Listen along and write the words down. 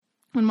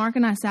when Mark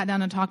and I sat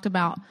down and talked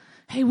about,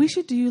 hey, we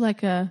should do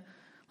like a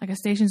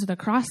Stations of the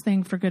Cross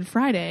thing for Good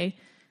Friday,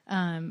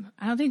 I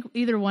don't think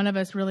either one of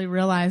us really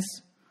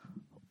realized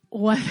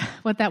what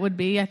that would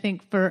be. I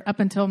think for up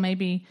until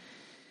maybe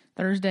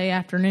Thursday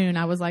afternoon,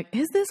 I was like,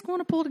 is this going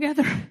to pull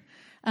together?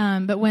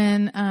 But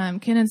when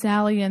Ken and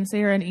Sally and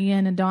Sarah and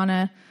Ian and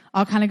Donna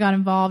all kind of got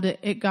involved,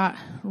 it got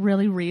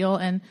really real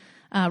and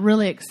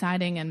really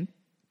exciting. And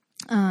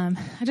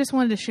I just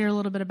wanted to share a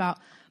little bit about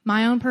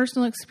my own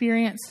personal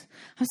experience.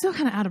 I'm still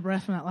kind of out of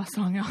breath from that last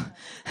song, y'all.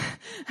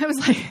 I was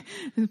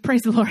like,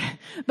 praise the Lord.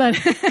 But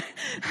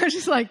I was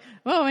just like,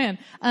 oh, man.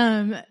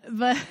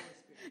 But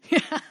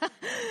yeah.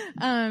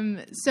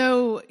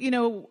 So,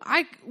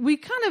 we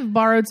kind of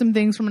borrowed some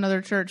things from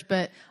another church,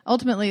 but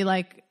ultimately,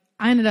 like,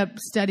 I ended up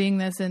studying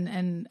this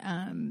and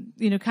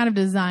kind of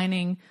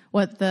designing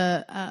what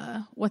the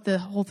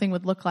whole thing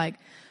would look like.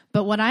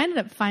 But what I ended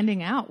up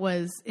finding out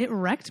was it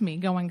wrecked me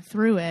going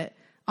through it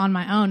on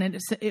my own.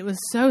 It was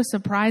so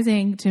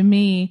surprising to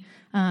me.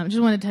 Just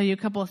wanted to tell you a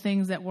couple of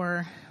things that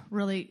were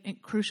really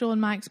crucial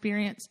in my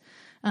experience.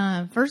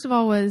 First of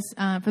all was,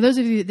 for those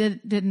of you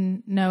that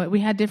didn't know it, we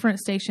had different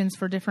stations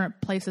for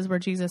different places where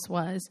Jesus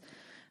was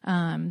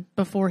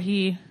before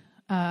he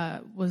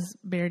was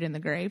buried in the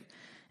grave.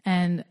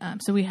 And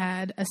so we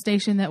had a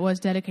station that was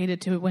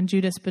dedicated to when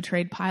Judas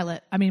betrayed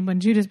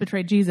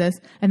Jesus,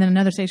 and then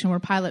another station where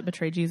Pilate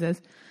betrayed Jesus.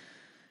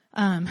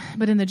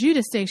 But in the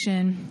Judas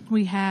station,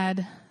 we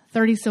had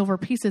 30 silver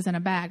pieces in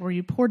a bag where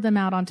you poured them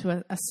out onto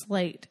a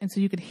slate, and so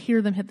you could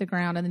hear them hit the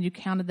ground, and then you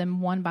counted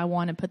them one by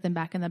one and put them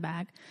back in the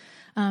bag.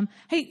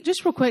 Hey,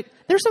 just real quick,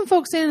 there's some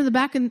folks standing in the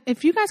back, and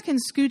if you guys can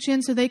scooch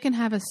in so they can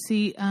have a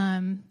seat,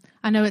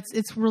 I know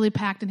it's really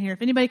packed in here.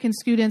 If anybody can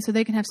scoot in so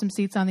they can have some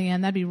seats on the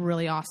end, that'd be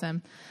really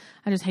awesome.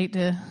 I hate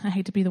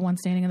to be the one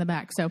standing in the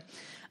back.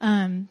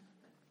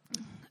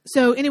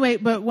 So anyway,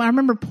 but when I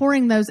remember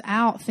pouring those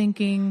out,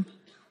 thinking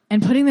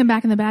and putting them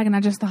back in the bag, and I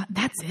just thought,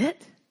 that's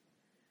it?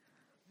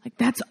 Like,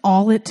 that's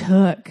all it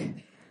took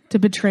to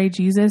betray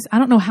Jesus? I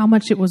don't know how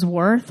much it was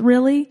worth,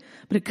 really,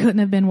 but it couldn't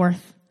have been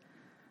worth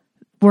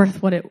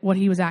what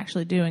he was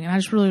actually doing. And I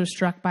just really was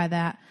struck by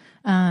that.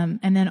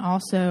 And then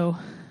also,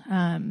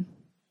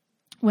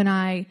 when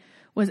I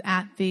was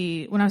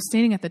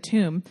standing at the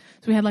tomb,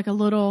 so we had like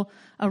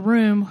a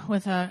room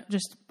with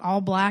just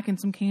all black and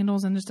some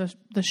candles and just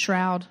the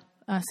shroud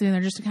sitting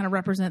there just to kind of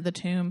represent the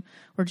tomb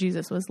where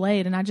Jesus was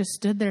laid. And I just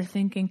stood there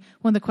thinking,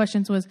 one of the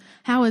questions was,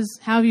 how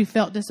have you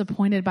felt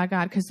disappointed by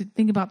God? Because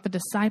think about the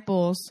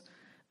disciples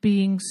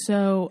being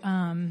so,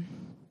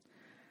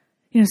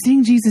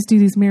 seeing Jesus do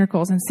these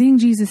miracles and seeing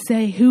Jesus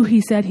say who he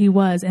said he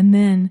was, and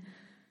then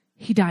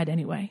he died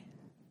anyway.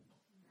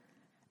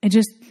 And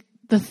just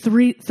the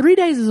 3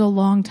 days is a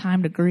long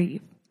time to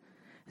grieve.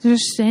 So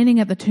just standing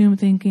at the tomb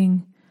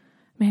thinking,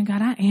 man,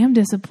 God, I am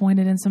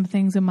disappointed in some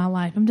things in my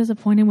life. I'm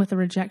disappointed with the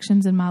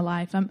rejections in my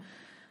life. And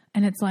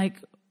it's like,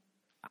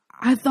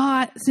 I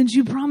thought since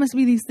you promised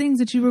me these things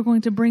that you were going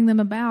to bring them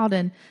about.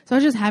 And so I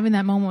was just having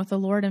that moment with the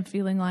Lord and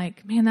feeling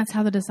like, man, that's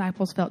how the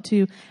disciples felt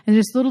too. And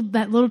just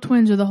that little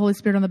twinge of the Holy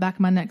Spirit on the back of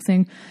my neck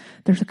saying,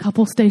 there's a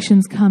couple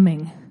stations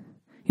coming.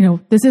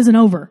 This isn't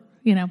over,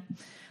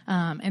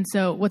 And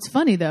so what's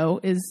funny though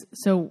is,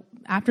 so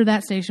after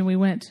that station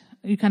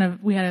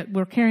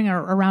we're carrying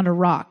around a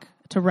rock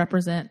to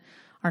represent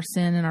our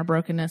sin and our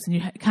brokenness, and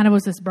you kind of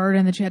was this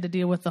burden that you had to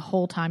deal with the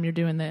whole time you're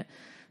doing the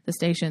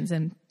stations.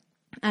 And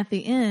at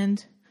the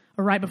end,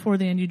 or right before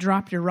the end, you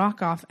dropped your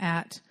rock off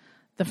at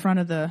the front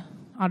of the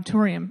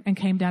auditorium and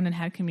came down and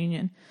had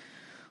communion.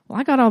 Well,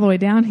 I got all the way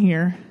down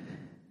here,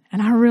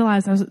 and I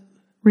realized I was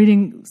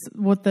reading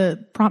what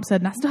the prompt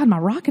said, and I still had my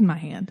rock in my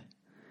hand.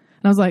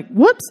 And I was like,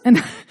 whoops. And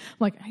I'm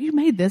like, you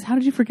made this. How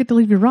did you forget to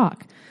leave your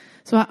rock?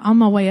 So on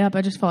my way up,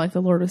 I just felt like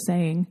the Lord was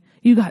saying,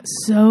 you got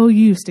so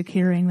used to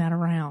carrying that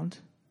around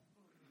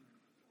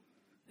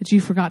that you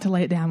forgot to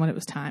lay it down when it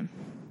was time.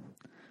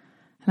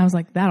 And I was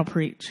like, that'll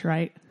preach,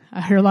 right?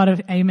 I hear a lot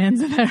of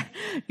amens in there,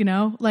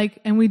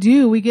 and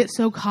we get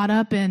so caught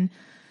up in,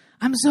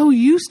 I'm so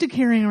used to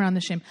carrying around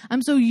the shame.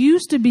 I'm so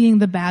used to being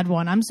the bad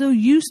one. I'm so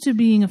used to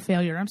being a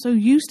failure. I'm so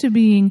used to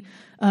being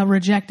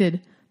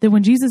rejected that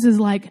when Jesus is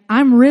like,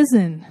 I'm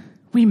risen,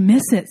 we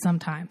miss it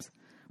sometimes.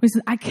 We say,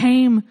 I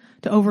came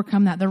to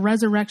overcome that. The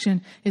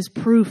resurrection is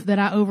proof that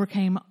I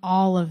overcame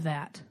all of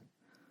that.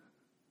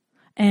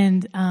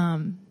 And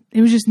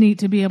it was just neat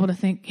to be able to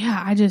think,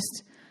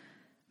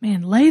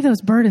 lay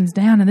those burdens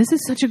down. And this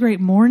is such a great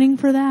morning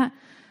for that.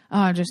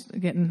 I'm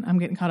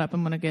getting caught up.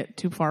 I'm going to get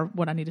too far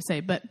what I need to say.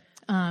 But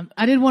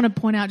I did want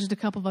to point out just a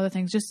couple of other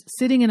things, just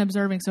sitting and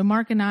observing. So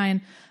Mark and I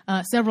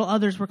and several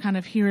others were kind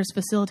of here as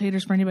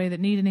facilitators for anybody that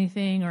needed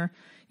anything, or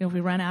if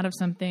we ran out of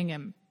something.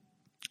 And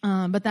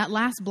but that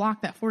last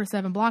block, that 4 to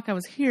 7 block, I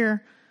was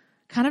here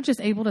kind of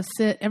just able to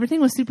sit. Everything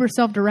was super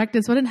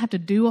self-directed, so I didn't have to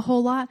do a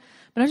whole lot.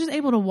 But I was just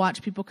able to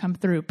watch people come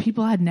through,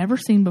 people I had never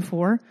seen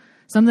before,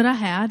 some that I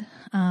had.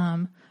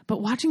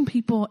 But watching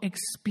people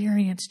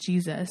experience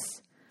Jesus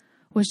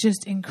was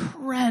just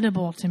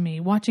incredible to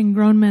me. Watching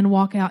grown men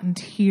walk out in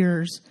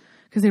tears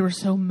because they were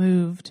so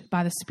moved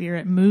by the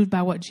Spirit, moved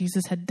by what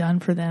Jesus had done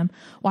for them,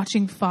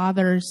 watching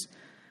fathers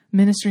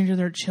ministering to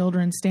their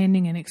children,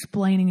 standing and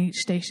explaining each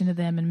station to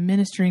them and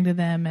ministering to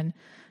them. And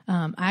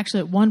I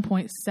actually at one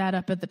point sat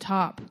up at the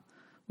top,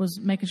 was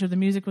making sure the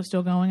music was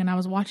still going, and I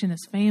was watching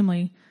this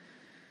family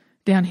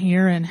down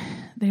here, and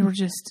they were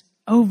just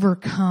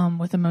overcome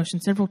with emotion.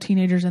 Several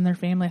teenagers in their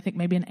family, I think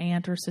maybe an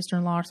aunt or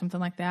sister-in-law or something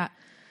like that.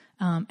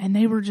 And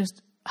they were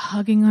just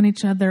hugging on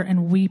each other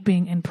and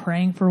weeping and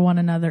praying for one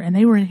another. And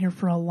they were in here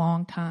for a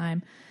long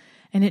time.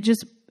 And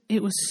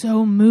it was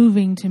so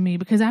moving to me,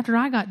 because after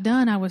I got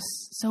done, I was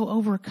so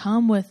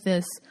overcome with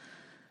this.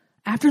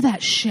 After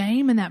that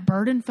shame and that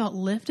burden felt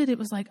lifted, it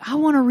was like, I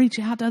want to reach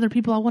out to other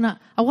people.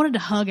 I wanted to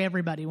hug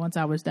everybody once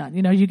I was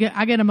done.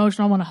 I get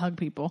emotional. I want to hug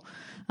people.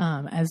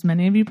 As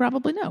many of you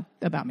probably know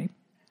about me.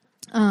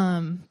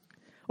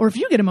 Or if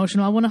you get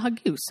emotional, I want to hug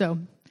you. So,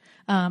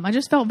 I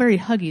just felt very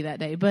huggy that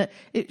day, but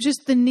it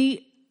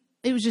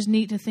was just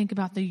neat to think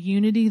about the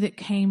unity that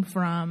came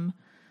from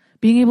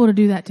being able to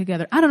do that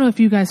together. I don't know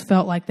if you guys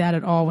felt like that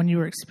at all when you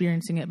were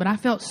experiencing it, but I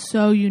felt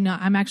so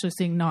united. I'm actually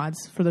seeing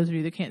nods for those of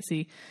you that can't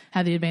see,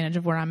 have the advantage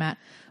of where I'm at,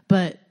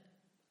 but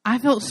I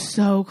felt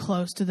so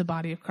close to the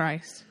body of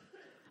Christ.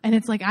 And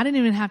it's like, I didn't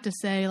even have to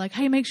say like,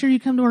 hey, make sure you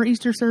come to our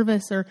Easter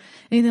service or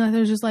anything like that.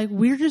 It was just like,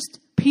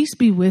 peace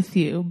be with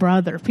you,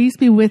 brother. Peace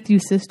be with you,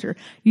 sister.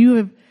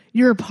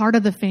 You're a part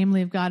of the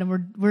family of God,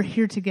 and we're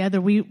here together.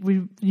 We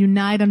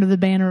unite under the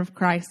banner of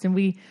Christ, and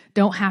we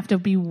don't have to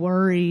be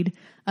worried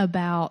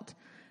about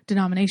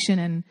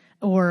denomination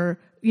or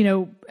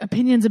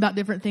opinions about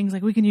different things.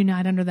 Like, we can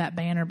unite under that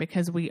banner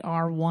because we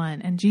are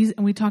one. And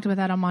we talked about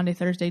that on Monday,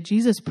 Thursday.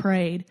 Jesus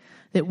prayed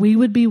that we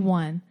would be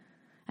one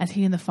as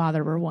he and the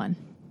Father were one.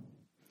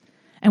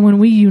 And when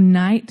we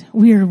unite,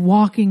 we are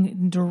walking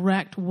in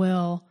direct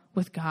will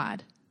with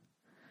God.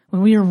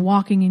 When we are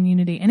walking in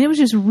unity. And it was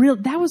just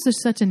that was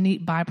just such a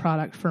neat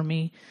byproduct for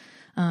me.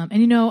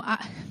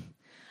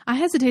 I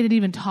hesitated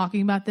even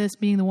talking about this,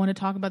 being the one to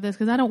talk about this,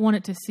 because I don't want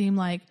it to seem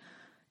like,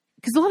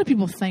 because a lot of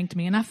people thanked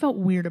me, and I felt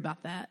weird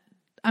about that.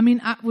 I mean,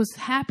 I was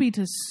happy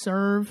to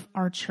serve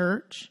our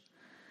church,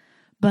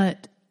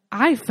 but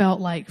I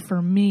felt like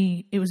for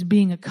me, it was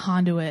being a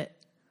conduit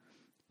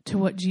to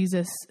what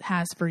Jesus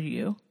has for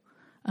you.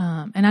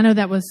 And I know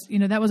that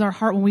was our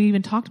heart when we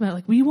even talked about it.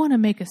 Like, we want to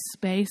make a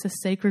space, a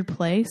sacred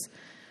place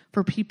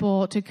for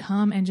people to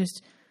come and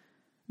just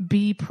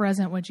be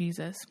present with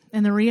Jesus.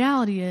 And the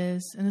reality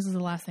is, and this is the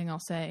last thing I'll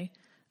say,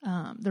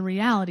 the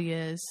reality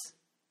is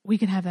we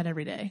can have that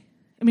every day.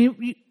 I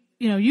mean,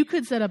 you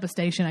could set up a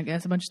station, I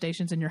guess, a bunch of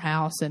stations in your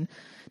house and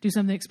do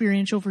something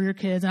experiential for your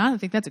kids. And I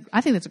think that's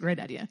a great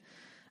idea.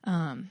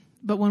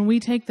 But when we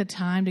take the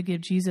time to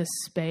give Jesus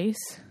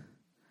space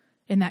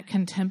in that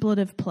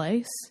contemplative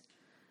place,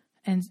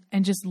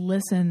 and just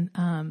listen.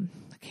 I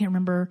can't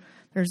remember.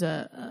 There's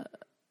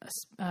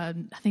I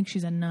think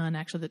she's a nun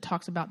actually that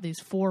talks about these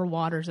 4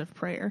 waters of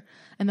prayer,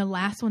 and the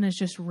last one is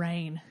just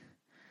rain.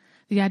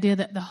 The idea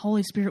that the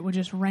Holy Spirit would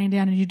just rain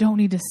down, and you don't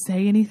need to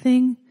say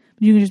anything.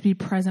 You can just be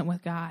present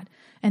with God,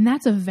 and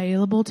that's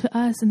available to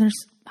us. And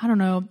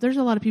there's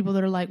a lot of people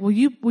that are like, will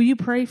you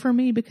pray for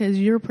me because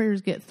your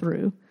prayers get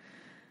through?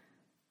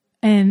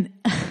 And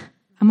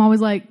I'm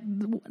always like,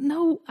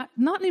 no,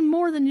 not any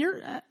more than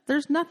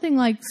there's nothing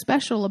like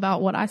special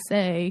about what I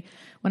say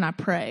when I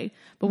pray,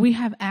 but we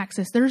have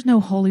access. There's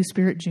no Holy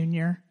Spirit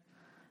Junior.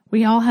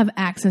 We all have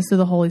access to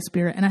the Holy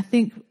Spirit. And I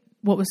think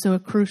what was so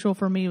crucial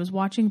for me was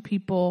watching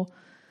people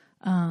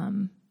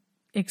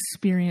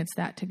experience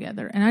that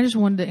together. And I just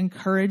wanted to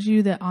encourage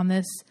you that on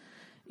this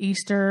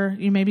Easter,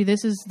 maybe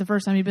this is the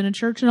first time you've been in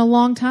church in a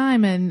long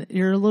time and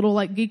you're a little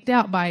like geeked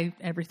out by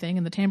everything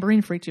and the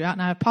tambourine freaked you out.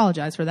 And I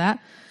apologize for that.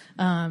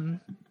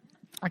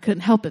 I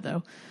couldn't help it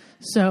though.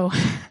 So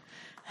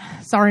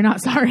sorry,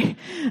 not sorry.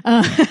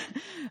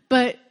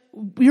 But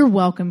you're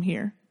welcome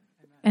here.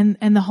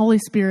 And the Holy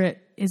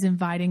Spirit is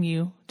inviting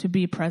you to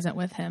be present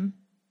with him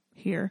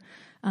here.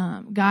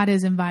 God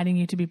is inviting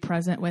you to be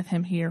present with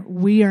him here.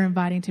 We are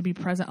inviting to be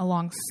present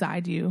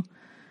alongside you,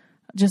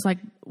 just like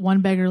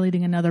one beggar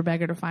leading another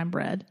beggar to find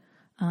bread.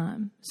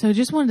 So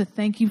just wanted to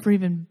thank you for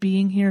even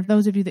being here.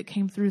 Those of you that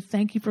came through,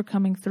 thank you for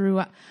coming through.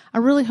 I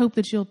really hope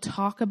that you'll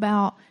talk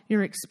about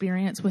your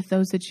experience with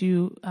those that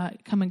you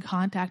come in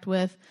contact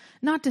with.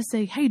 Not to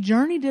say, hey,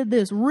 Journey did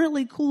this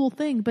really cool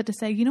thing, but to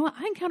say, you know what,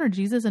 I encountered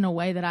Jesus in a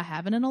way that I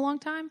haven't in a long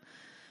time,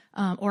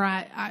 or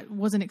I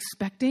wasn't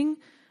expecting.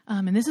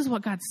 And this is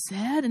what God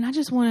said, and I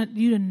just want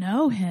you to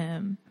know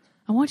him.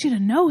 I want you to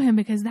know him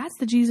because that's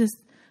the Jesus,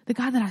 the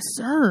God that I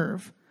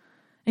serve.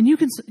 And you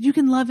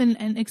can love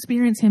and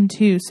experience him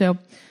too. So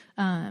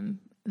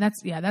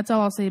that's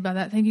all I'll say about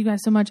that. Thank you guys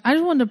so much. I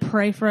just wanted to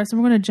pray for us,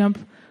 and we're going to jump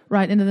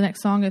right into the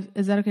next song.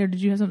 Is that okay, or did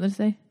you have something to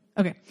say?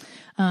 Okay.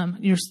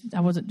 I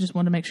wasn't, just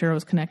wanted to make sure I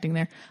was connecting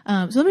there.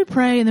 So let me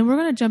pray, and then we're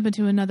going to jump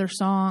into another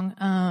song.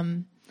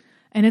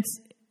 And it's,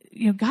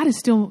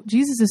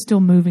 Jesus is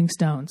still moving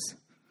stones.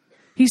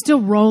 He's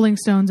still rolling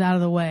stones out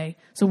of the way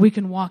so we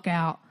can walk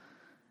out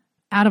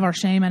of our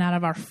shame and out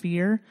of our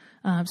fear.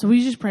 So will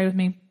you just pray with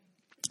me?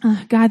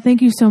 God,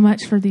 thank you so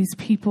much for these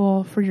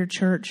people, for your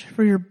church,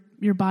 for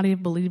your body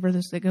of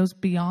believers that goes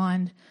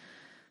beyond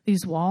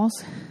these walls.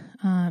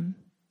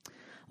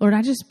 Lord,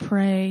 I just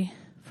pray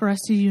for us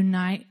to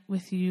unite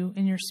with you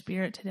in your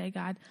spirit today,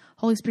 God.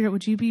 Holy Spirit,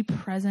 would you be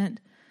present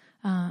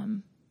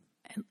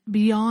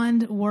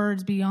beyond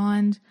words,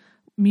 beyond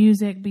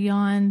music,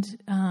 beyond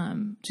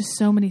just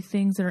so many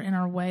things that are in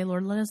our way.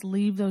 Lord, let us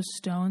leave those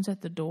stones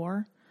at the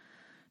door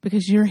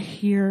because you're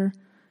here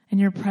and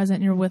you're present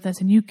and you're with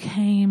us, and you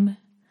came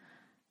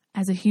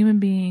as a human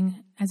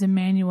being, as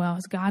Emmanuel,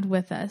 as God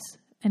with us,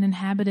 and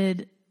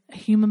inhabited a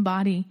human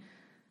body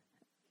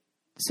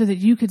so that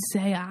you could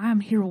say, I'm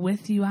here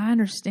with you. I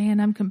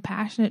understand. I'm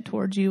compassionate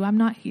towards you. I'm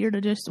not here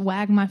to just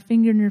wag my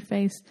finger in your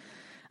face.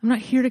 I'm not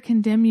here to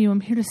condemn you.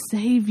 I'm here to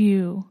save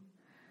you.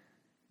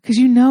 Because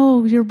you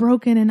know you're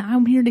broken and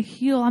I'm here to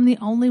heal. I'm the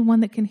only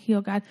one that can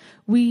heal, God.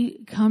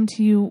 We come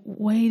to you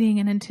waiting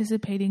and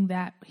anticipating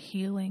that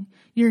healing.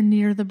 You're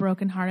near the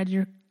brokenhearted.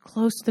 You're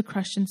close to the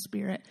crushed in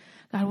spirit.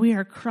 God, we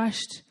are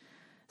crushed.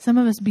 Some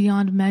of us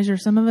beyond measure.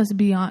 Some of us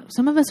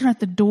are at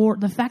the door.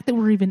 The fact that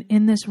we're even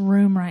in this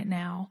room right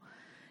now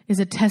is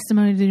a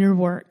testimony to your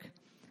work,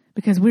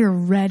 because we are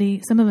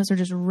ready. Some of us are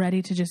just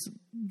ready to just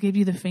give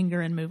you the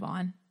finger and move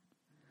on.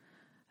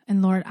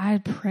 And Lord, I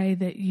pray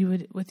that you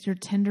would, with your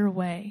tender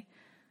way,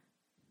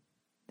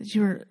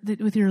 that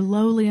with your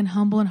lowly and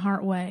humble in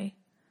heart way,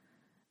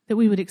 that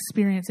we would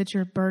experience that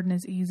your burden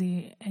is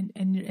easy and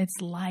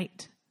it's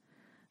light.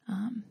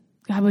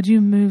 God, would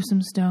you move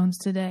some stones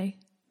today?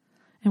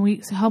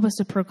 And help us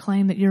to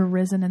proclaim that you're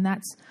risen, and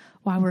that's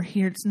why we're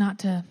here. It's not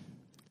to,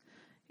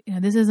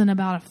 this isn't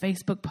about a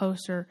Facebook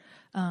post or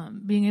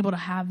being able to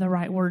have the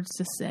right words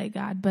to say,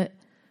 God, but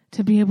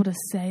to be able to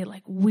say,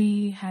 like,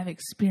 we have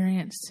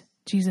experienced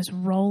Jesus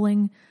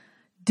rolling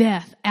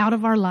death out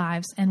of our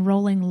lives and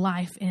rolling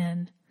life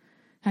in.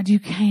 God, you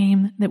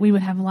came that we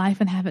would have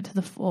life and have it to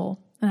the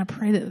full. And I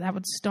pray that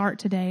would start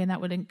today and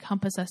that would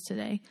encompass us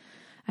today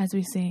as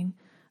we sing.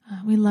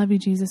 We love you,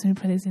 Jesus, and we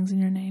pray these things in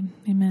your name.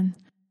 Amen.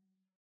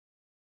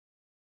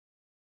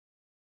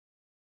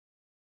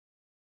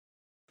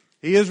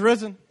 He is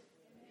risen.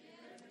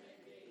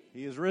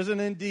 He is risen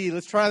indeed.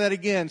 Let's try that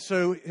again.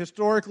 So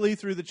historically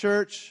through the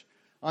church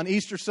on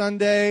Easter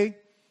Sunday,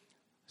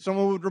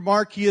 someone would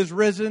remark, he is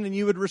risen, and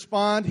you would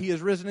respond, he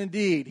is risen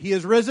indeed. He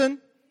is risen?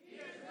 He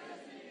is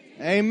risen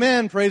indeed.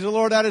 Amen. Praise the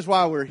Lord. That is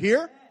why we're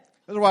here.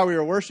 That is why we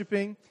are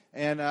worshiping.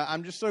 And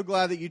I'm just so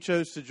glad that you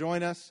chose to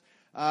join us.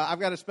 I've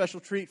got a special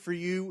treat for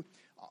you.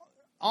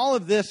 All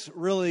of this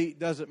really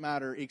doesn't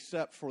matter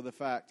except for the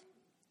fact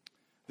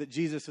that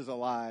Jesus is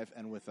alive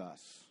and with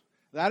us.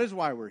 That is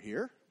why we're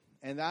here.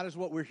 And that is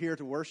what we're here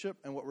to worship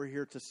and what we're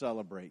here to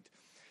celebrate.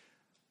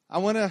 I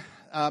want to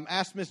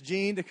ask Miss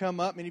Jean to come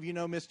up. Many of you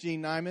know Miss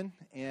Jean Nyman,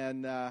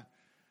 and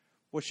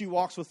she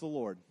walks with the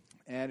Lord.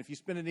 And if you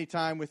spend any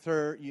time with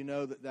her, you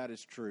know that that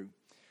is true.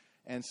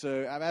 And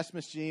so I've asked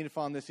Miss Jean if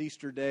on this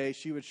Easter day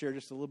she would share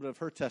just a little bit of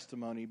her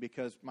testimony,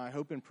 because my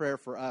hope and prayer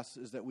for us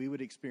is that we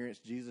would experience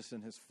Jesus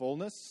in his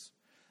fullness,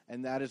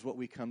 and that is what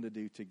we come to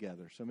do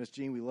together. So Miss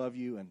Jean, we love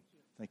you, and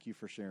thank you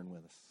for sharing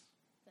with us.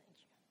 Thank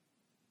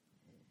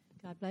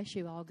you. God bless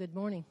you all. Good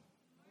morning.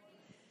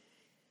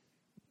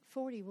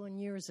 41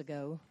 years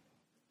ago,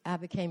 I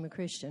became a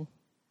Christian.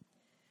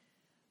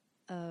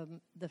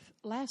 The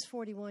last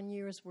 41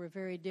 years were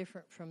very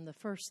different from the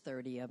first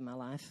 30 of my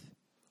life.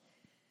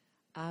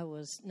 I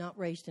was not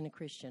raised in a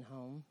Christian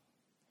home.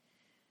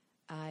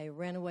 I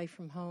ran away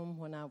from home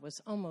when I was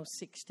almost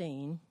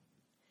 16.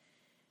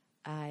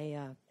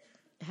 I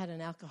had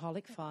an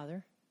alcoholic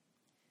father.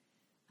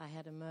 I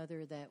had a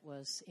mother that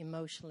was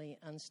emotionally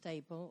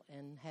unstable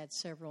and had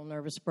several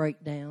nervous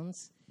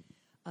breakdowns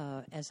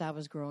as I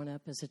was growing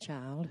up as a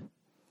child.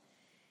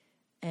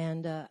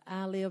 And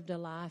I lived a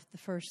life the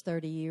first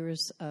 30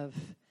 years of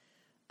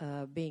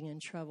being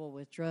in trouble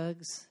with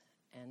drugs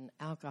and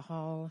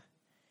alcohol,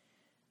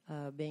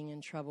 being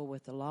in trouble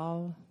with the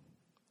law.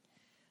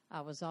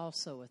 I was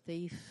also a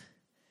thief.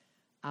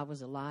 I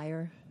was a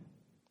liar.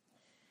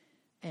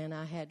 And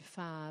I had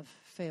 5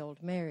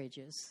 failed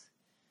marriages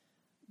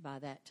by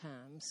that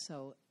time.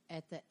 So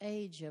at the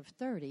age of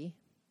 30,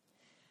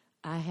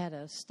 I had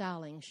a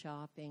styling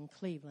shop in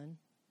Cleveland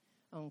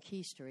on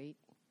Key Street,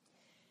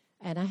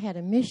 and I had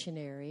a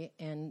missionary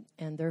and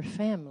their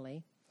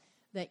family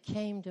that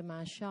came to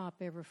my shop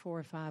every 4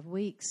 or 5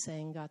 weeks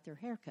saying got their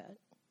hair cut.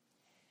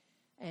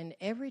 And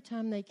every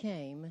time they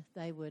came,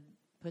 they would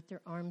put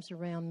their arms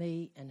around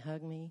me and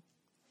hug me.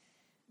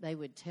 They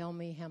would tell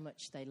me how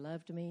much they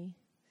loved me.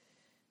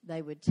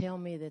 They would tell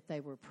me that they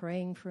were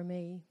praying for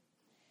me.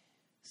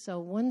 So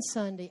one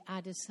Sunday, I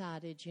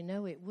decided,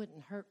 it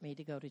wouldn't hurt me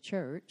to go to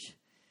church.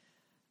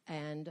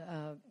 And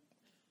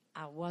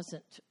I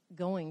wasn't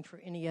going for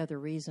any other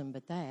reason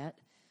but that.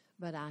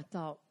 But I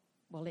thought,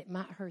 well, it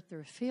might hurt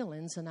their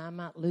feelings and I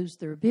might lose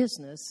their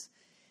business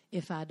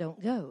if I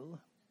don't go.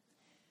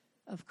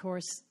 Of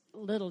course,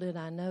 little did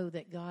I know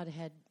that God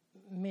had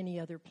many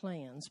other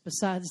plans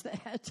besides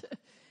that.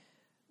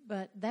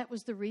 But that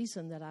was the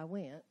reason that I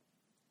went.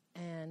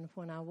 And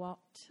when I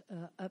walked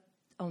up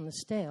on the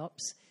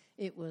steps.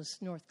 It was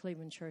North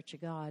Cleveland Church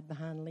of God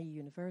behind Lee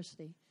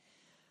University.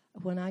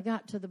 When I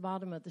got to the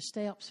bottom of the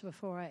steps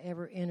before I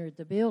ever entered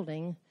the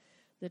building,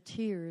 the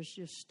tears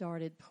just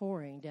started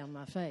pouring down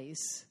my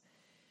face.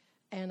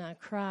 And I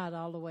cried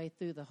all the way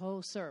through the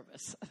whole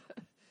service.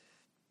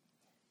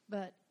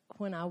 But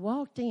when I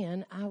walked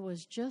in, I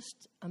was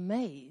just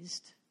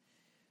amazed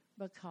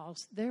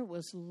because there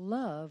was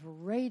love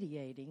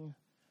radiating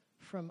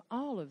from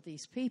all of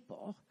these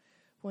people.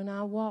 When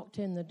I walked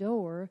in the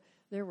door,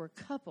 there were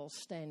couples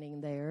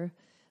standing there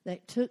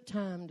that took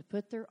time to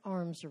put their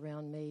arms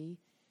around me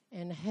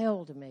and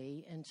held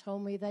me and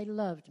told me they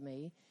loved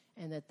me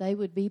and that they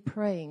would be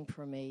praying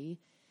for me.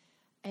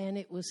 And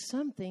it was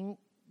something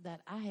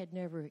that I had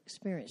never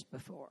experienced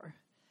before.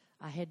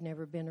 I had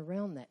never been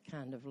around that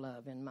kind of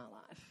love in my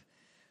life.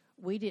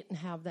 We didn't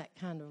have that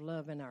kind of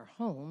love in our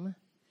home,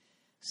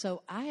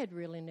 so I had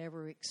really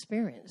never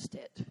experienced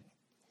it.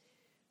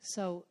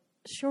 So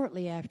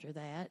shortly after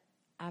that,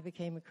 I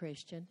became a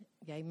Christian,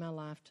 gave my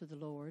life to the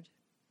Lord,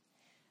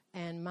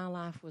 and my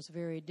life was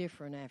very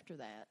different after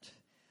that.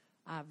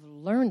 I've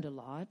learned a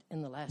lot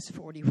in the last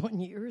 41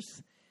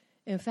 years.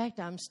 In fact,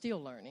 I'm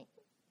still learning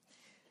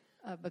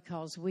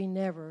because we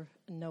never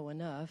know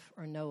enough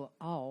or know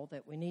all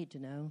that we need to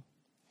know.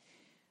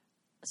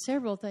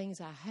 Several things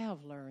I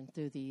have learned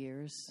through the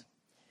years.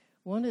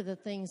 One of the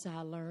things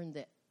I learned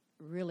that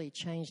really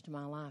changed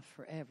my life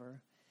forever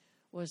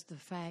was the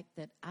fact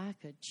that I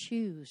could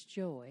choose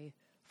joy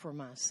for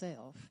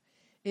myself.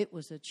 It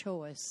was a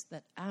choice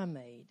that I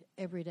made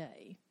every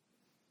day.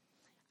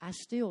 I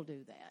still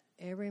do that.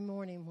 Every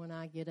morning when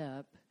I get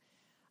up,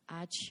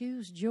 I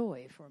choose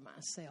joy for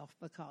myself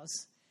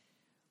because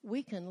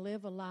we can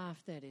live a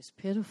life that is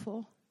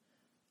pitiful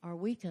or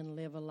we can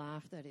live a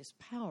life that is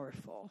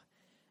powerful,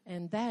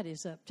 and that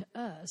is up to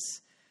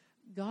us.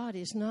 God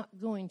is not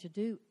going to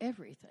do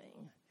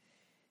everything.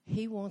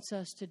 He wants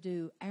us to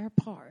do our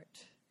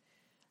part,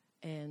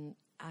 and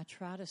I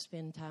try to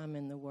spend time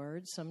in the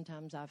Word.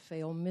 Sometimes I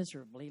fail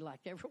miserably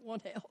like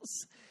everyone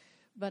else,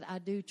 but I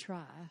do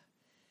try.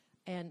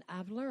 And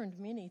I've learned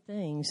many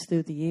things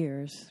through the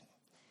years.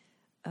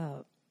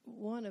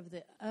 One of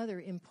the other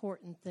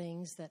important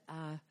things that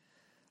I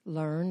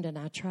learned and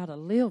I try to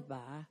live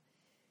by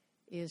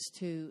is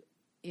to,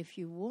 if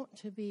you want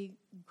to be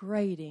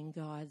great in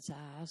God's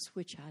eyes,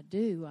 which I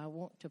do, I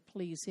want to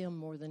please Him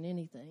more than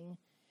anything,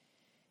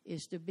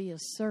 is to be a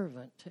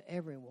servant to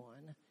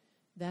everyone.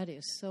 That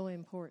is so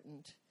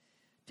important,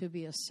 to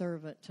be a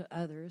servant to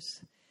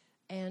others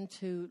and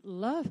to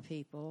love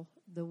people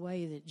the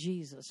way that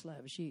Jesus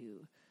loves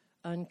you,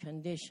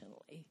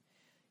 unconditionally,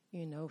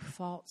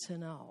 faults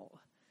and all.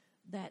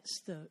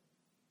 That's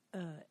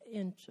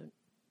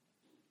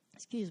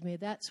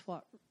that's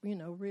what,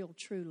 real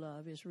true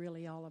love is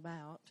really all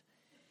about.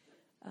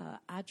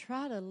 I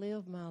try to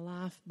live my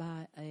life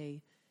by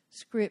a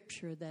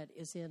scripture that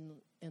is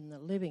in the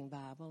Living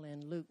Bible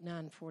in Luke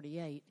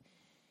 9:48.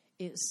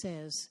 It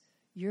says,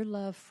 your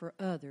love for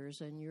others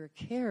and your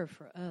care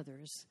for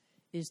others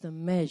is the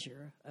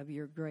measure of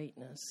your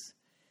greatness.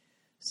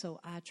 So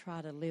I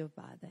try to live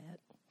by that.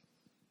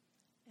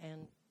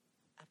 And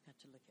I've got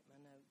to look at my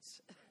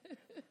notes.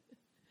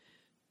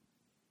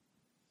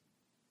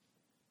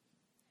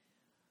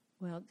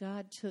 Well,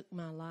 God took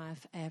my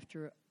life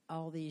after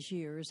all these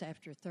years,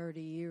 after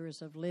 30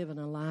 years of living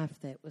a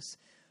life that was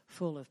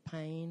full of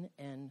pain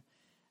and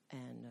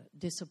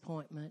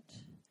disappointment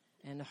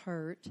and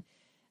hurt.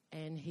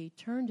 And He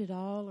turned it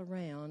all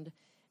around,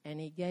 and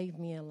He gave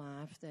me a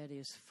life that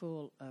is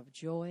full of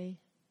joy,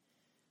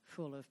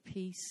 full of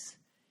peace,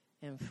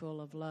 and full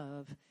of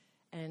love.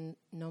 And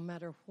no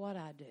matter what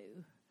I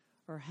do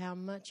or how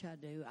much I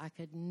do, I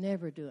could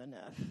never do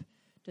enough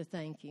to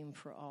thank Him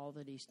for all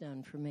that He's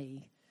done for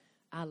me.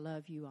 I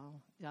love you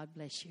all. God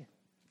bless you.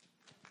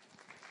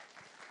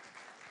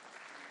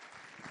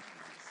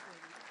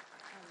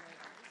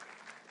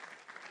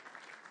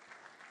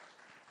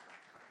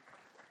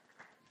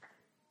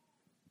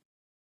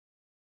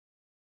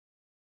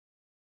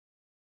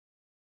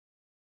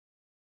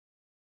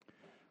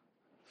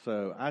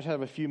 So I just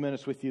have a few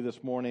minutes with you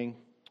this morning,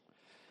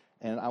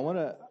 and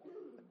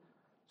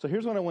so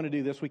here's what I want to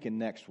do this week and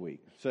next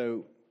week.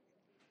 So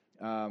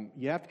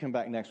you have to come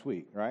back next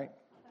week, right?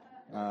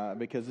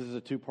 Because this is a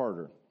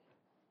two-parter.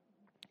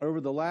 Over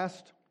the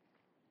last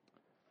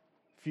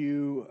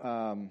few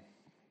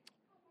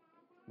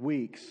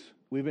weeks,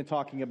 we've been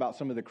talking about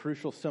some of the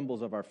crucial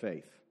symbols of our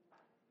faith.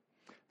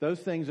 Those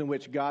things in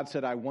which God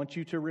said, I want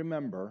you to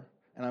remember,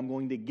 and I'm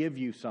going to give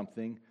you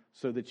something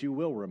so that you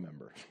will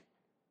remember.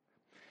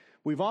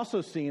 We've also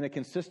seen a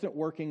consistent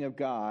working of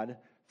God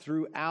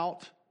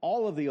throughout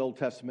all of the Old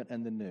Testament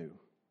and the New.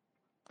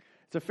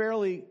 It's a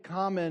fairly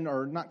common,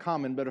 or not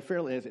common, but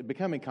it's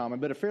becoming common,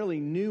 but a fairly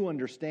new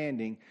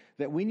understanding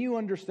that when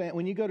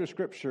you go to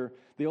Scripture,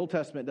 the Old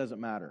Testament doesn't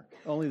matter.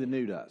 Only the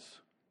New does.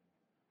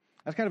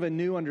 That's kind of a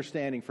new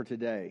understanding for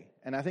today.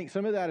 And I think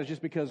some of that is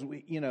just because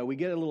we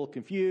get a little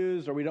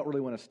confused, or we don't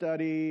really want to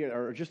study,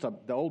 or just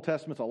the Old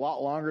Testament's a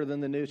lot longer than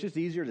the New. It's just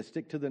easier to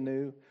stick to the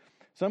New.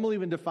 Some will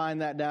even define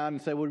that down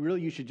and say, well,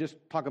 really, you should just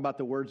talk about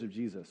the words of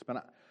Jesus.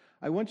 But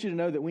I want you to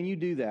know that when you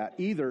do that,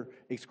 either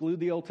exclude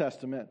the Old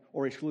Testament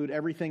or exclude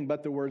everything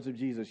but the words of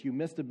Jesus, you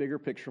miss the bigger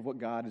picture of what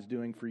God is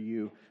doing for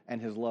you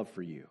and his love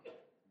for you.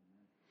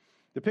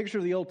 The picture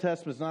of the Old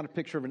Testament is not a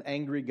picture of an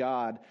angry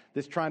God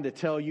that's trying to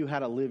tell you how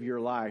to live your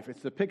life.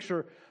 It's the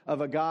picture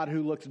of a God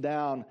who looks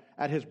down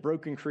at his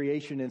broken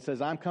creation and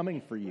says, I'm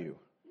coming for you.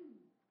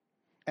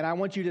 And I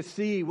want you to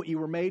see what you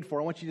were made for.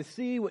 I want you to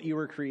see what you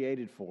were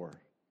created for.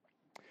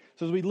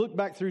 So as we look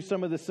back through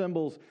some of the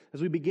symbols,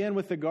 as we begin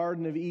with the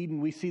Garden of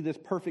Eden, we see this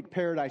perfect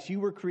paradise. You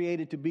were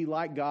created to be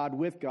like God,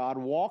 with God,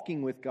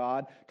 walking with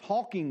God,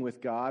 talking with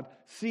God,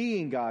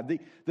 seeing God.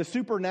 The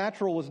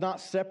supernatural was not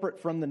separate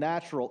from the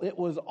natural. It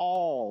was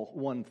all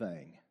one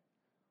thing.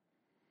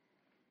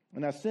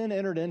 And as sin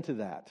entered into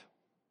that,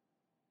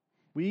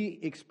 we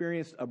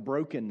experienced a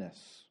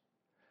brokenness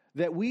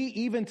that we,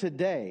 even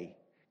today,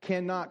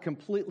 cannot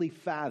completely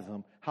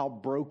fathom how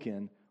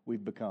broken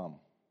we've become.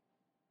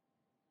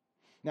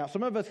 Now,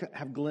 some of us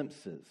have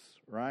glimpses,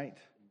 right?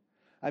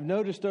 I've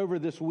noticed over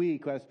this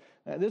week,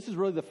 this is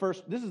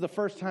the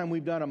first time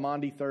we've done a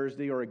Maundy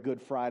Thursday or a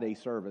Good Friday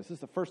service. This is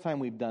the first time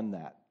we've done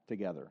that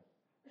together.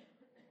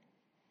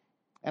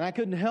 And I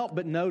couldn't help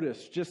but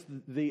notice just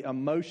the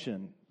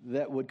emotion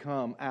that would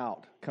come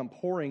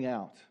pouring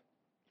out.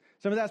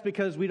 Some of that's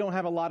because we don't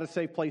have a lot of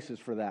safe places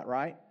for that,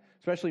 right?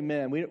 Especially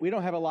men. We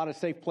don't have a lot of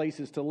safe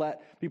places to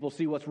let people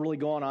see what's really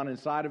going on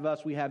inside of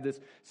us. We have this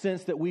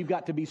sense that we've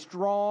got to be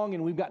strong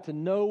and we've got to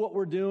know what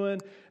we're doing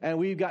and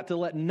we've got to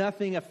let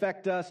nothing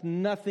affect us,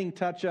 nothing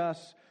touch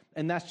us.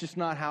 And that's just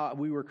not how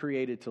we were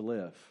created to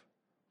live.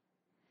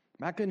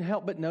 I couldn't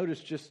help but notice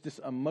just this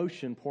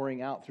emotion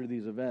pouring out through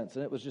these events.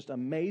 And it was just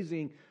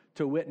amazing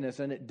to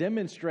witness. And it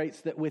demonstrates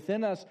that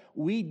within us,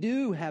 we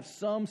do have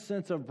some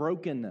sense of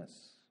brokenness.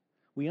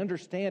 We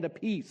understand a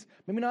piece,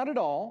 maybe not at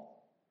all,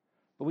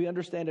 but we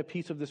understand a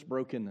piece of this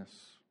brokenness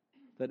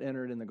that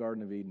entered in the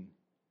Garden of Eden.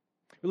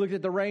 We looked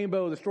at the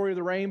rainbow. The story of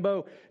the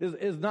rainbow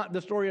is not the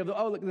story of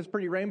look at this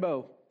pretty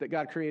rainbow that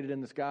God created in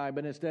the sky,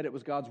 but instead it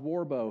was God's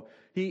war bow.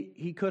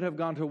 He could have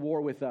gone to war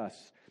with us.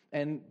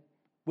 And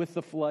with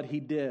the flood, he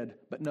did,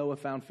 but Noah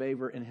found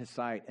favor in his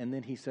sight. And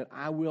then he said,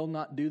 I will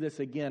not do this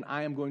again.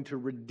 I am going to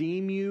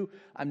redeem you.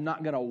 I'm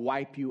not going to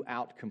wipe you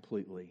out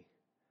completely.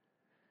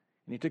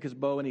 And he took his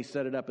bow and he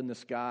set it up in the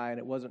sky. And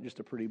it wasn't just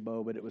a pretty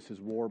bow, but it was his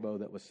war bow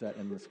that was set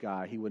in the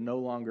sky. He would no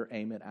longer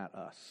aim it at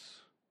us.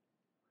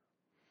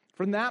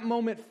 From that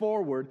moment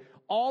forward,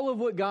 all of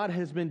what God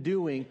has been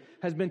doing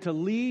has been to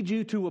lead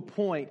you to a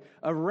point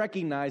of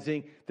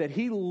recognizing that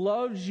he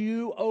loves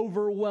you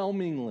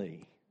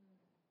overwhelmingly.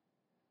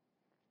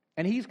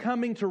 And he's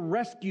coming to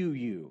rescue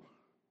you.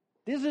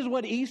 This is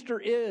what Easter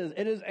is.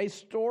 It is a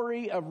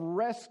story of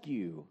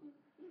rescue.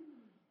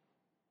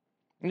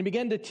 And he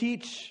began to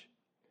teach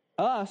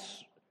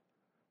us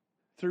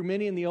through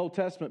many in the Old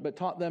Testament, but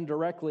taught them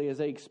directly as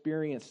they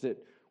experienced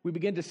it. We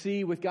begin to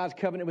see with God's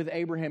covenant with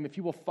Abraham, if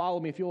you will follow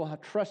me, if you will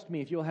trust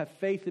me, if you will have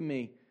faith in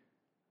me,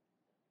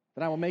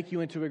 then I will make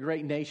you into a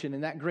great nation.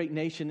 And that great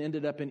nation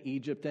ended up in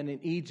Egypt. And in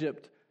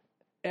Egypt,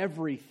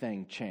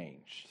 everything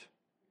changed.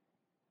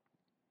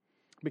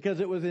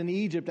 Because it was in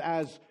Egypt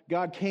as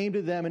God came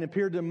to them and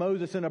appeared to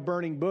Moses in a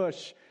burning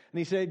bush. And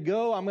he said,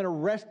 go, I'm going to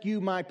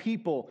rescue my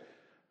people.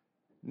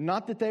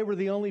 Not that they were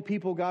the only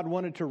people God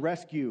wanted to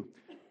rescue,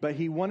 but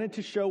he wanted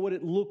to show what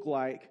it looked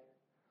like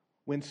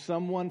when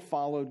someone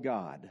followed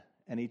God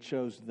and he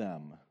chose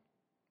them.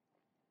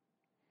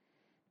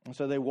 And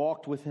so they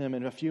walked with him.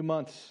 And a few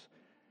months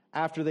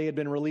after they had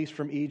been released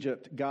from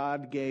Egypt,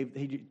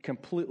 he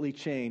completely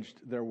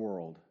changed their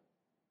world.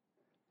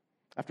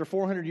 After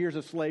 400 years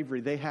of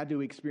slavery, they had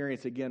to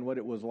experience again what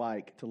it was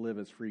like to live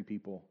as free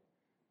people.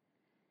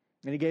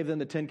 And he gave them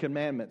the 10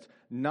 Commandments,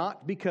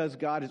 not because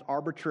God is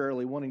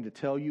arbitrarily wanting to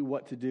tell you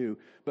what to do,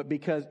 but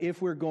because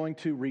if we're going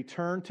to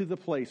return to the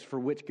place for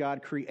which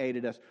God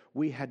created us,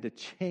 we had to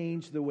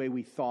change the way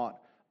we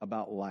thought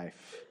about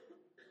life.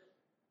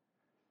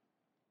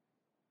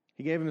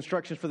 He gave them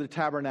instructions for the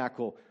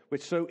tabernacle,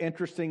 which so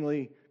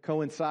interestingly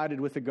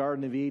coincided with the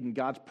Garden of Eden.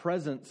 God's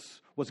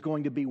presence was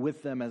going to be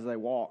with them as they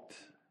walked.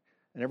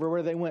 And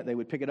everywhere they went, they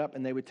would pick it up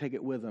and they would take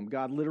it with them.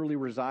 God literally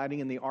residing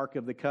in the Ark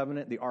of the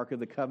Covenant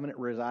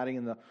residing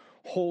in the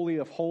Holy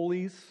of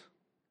Holies.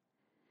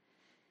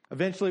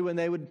 Eventually, when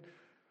they would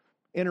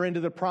enter into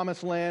the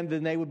Promised Land,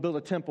 then they would build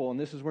a temple, and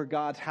this is where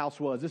God's house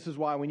was. This is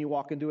why when you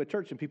walk into a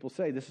church and people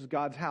say, this is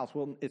God's house.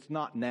 Well, it's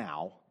not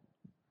now,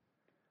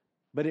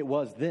 but it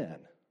was then.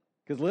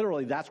 Because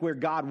literally, that's where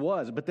God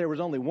was, but there was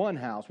only one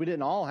house. We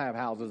didn't all have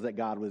houses that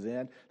God was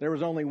in. There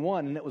was only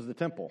one, and it was the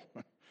temple.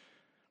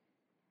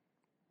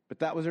 But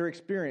that was their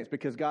experience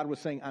because God was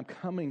saying, I'm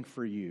coming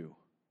for you.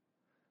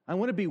 I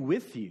want to be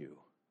with you.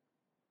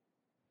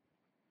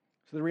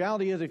 So the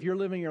reality is, if you're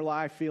living your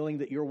life feeling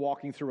that you're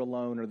walking through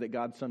alone or that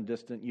God's some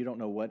distant, you don't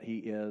know what he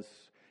is.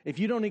 If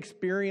you don't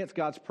experience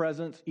God's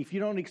presence, if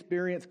you don't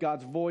experience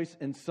God's voice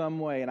in some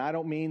way, and I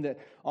don't mean that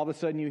all of a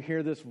sudden you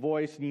hear this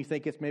voice and you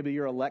think it's maybe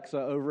your Alexa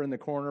over in the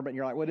corner, but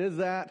you're like, what is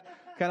that?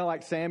 Kind of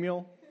like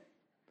Samuel.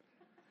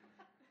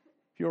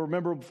 you'll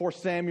remember, before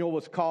Samuel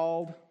was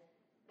called,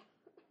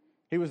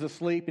 he was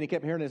asleep and he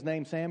kept hearing his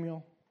name,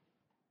 Samuel.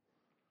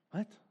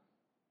 What?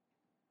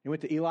 He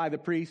went to Eli the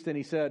priest and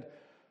he said,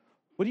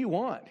 what do you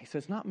want? He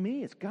says, not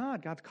me, it's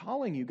God. God's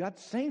calling you.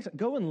 God's saying something.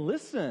 Go and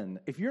listen.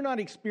 If you're not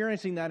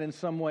experiencing that in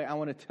some way, I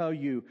want to tell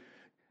you,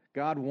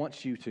 God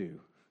wants you to.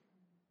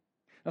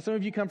 Now, some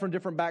of you come from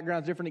different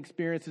backgrounds, different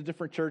experiences,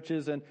 different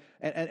churches, and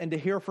to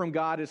hear from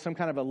God is some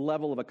kind of a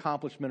level of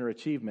accomplishment or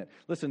achievement.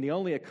 Listen, the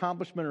only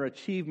accomplishment or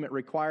achievement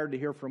required to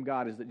hear from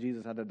God is that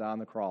Jesus had to die on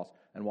the cross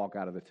and walk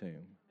out of the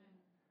tomb.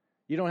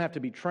 You don't have to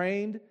be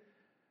trained.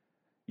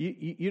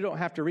 You don't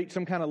have to reach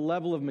some kind of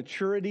level of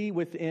maturity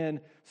within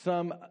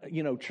some,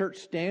 church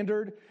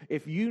standard.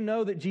 If you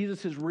know that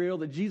Jesus is real,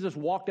 that Jesus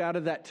walked out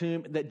of that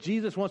tomb, that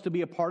Jesus wants to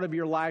be a part of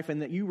your life,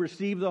 and that you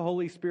receive the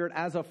Holy Spirit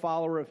as a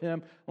follower of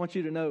Him, I want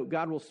you to know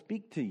God will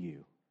speak to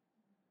you.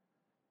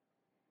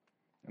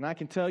 And I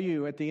can tell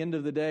you, at the end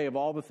of the day, of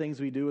all the things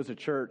we do as a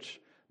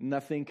church,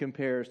 nothing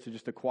compares to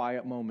just a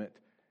quiet moment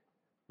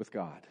with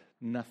God.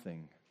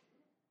 Nothing.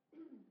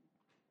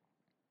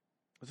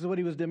 This is what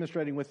He was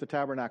demonstrating with the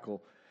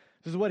tabernacle.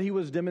 This is what He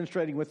was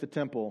demonstrating with the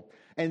temple.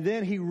 And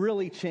then He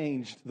really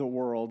changed the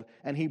world,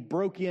 and He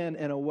broke in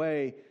a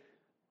way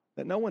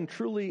that no one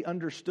truly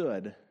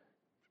understood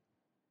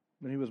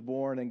when He was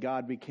born and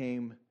God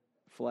became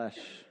flesh.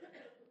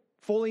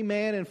 Fully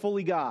man and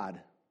fully God.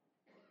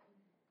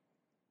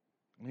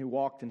 And He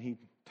walked and He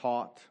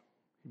taught.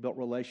 He built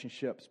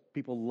relationships.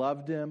 People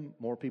loved Him.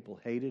 More people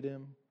hated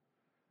Him.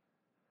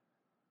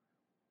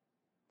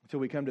 Until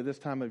we come to this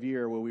time of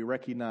year where we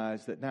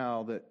recognize that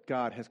now that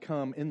God has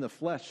come in the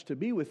flesh to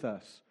be with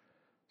us,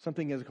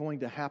 something is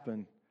going to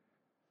happen.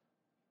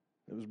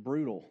 It was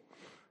brutal.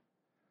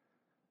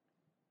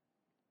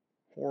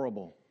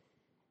 Horrible.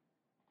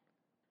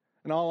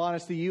 In all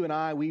honesty, you and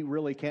I, we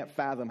really can't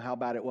fathom how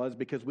bad it was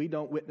because we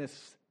don't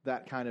witness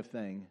that kind of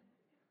thing.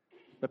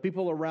 But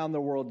people around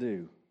the world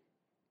do.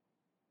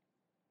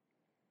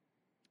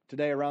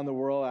 Today around the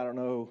world, I don't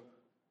know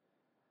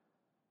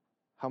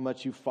how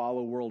much you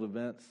follow world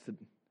events.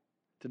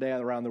 Today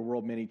around the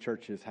world, many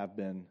churches have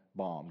been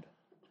bombed.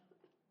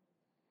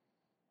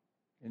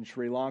 In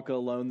Sri Lanka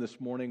alone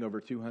this morning, over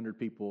 200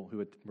 people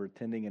who were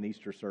attending an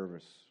Easter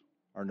service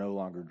are no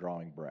longer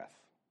drawing breath.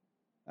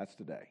 That's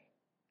today.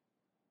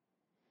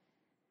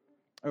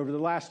 Over the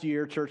last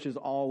year, churches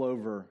all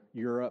over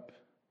Europe,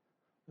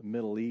 the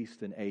Middle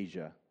East, and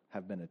Asia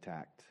have been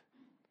attacked.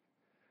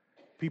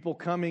 People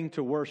coming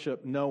to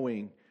worship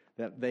knowing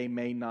that they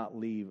may not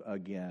leave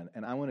again.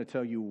 And I want to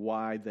tell you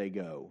why they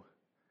go.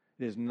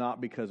 It is not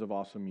because of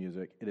awesome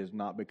music. It is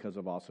not because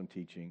of awesome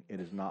teaching. It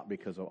is not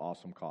because of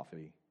awesome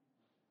coffee.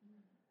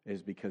 It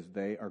is because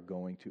they are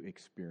going to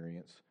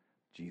experience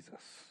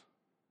Jesus.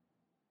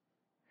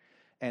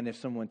 And if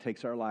someone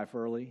takes our life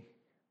early,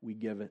 we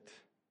give it.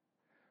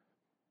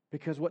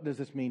 Because what does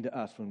this mean to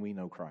us when we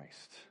know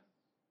Christ?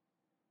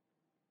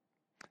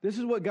 This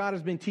is what God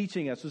has been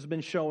teaching us, has been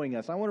showing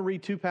us. I want to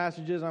read two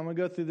passages. I'm going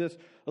to go through this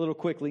a little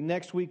quickly.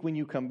 Next week when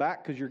you come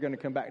back, because you're going to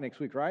come back next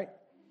week, right?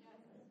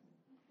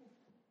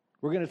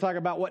 We're going to talk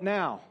about what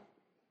now,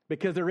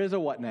 because there is a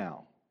what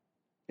now.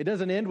 It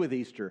doesn't end with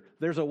Easter.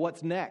 There's a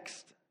what's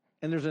next.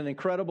 And there's an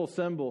incredible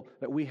symbol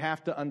that we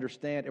have to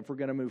understand if we're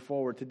going to move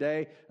forward.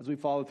 Today, as we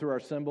follow through our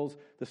symbols,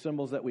 the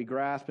symbols that we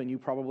grasp, and you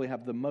probably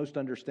have the most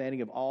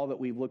understanding of all that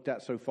we've looked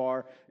at so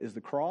far, is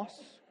the cross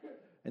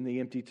and the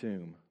empty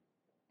tomb.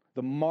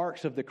 The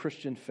marks of the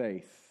Christian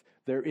faith.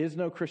 There is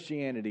no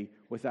Christianity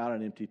without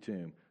an empty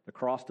tomb. The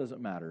cross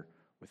doesn't matter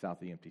without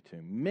the empty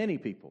tomb. Many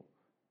people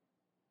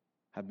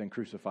have been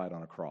crucified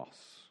on a cross.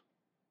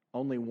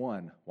 Only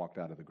one walked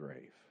out of the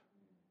grave.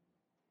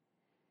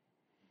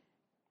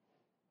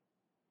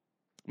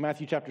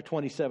 Matthew chapter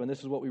 27, this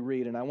is what we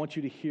read, and I want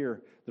you to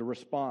hear the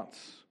response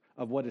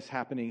of what is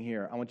happening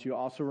here. I want you to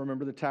also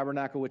remember the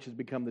tabernacle, which has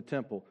become the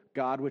temple.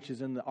 God, which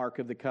is in the Ark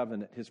of the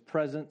Covenant. His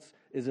presence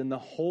is in the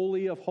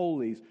Holy of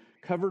Holies,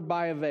 covered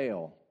by a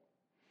veil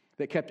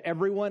that kept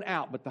everyone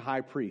out but the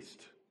high priest.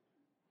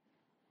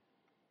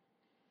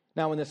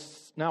 Now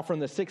from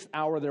the 6th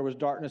hour there was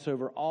darkness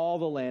over all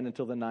the land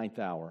until the 9th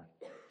hour.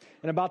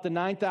 And about the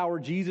 9th hour,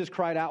 Jesus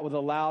cried out with a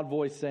loud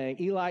voice, saying,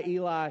 Eli,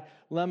 Eli,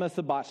 lema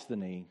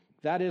sabachthani.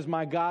 That is,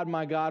 my God,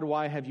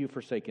 why have you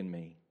forsaken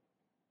me?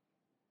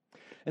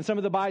 And some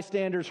of the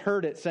bystanders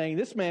heard it, saying,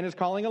 this man is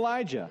calling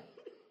Elijah.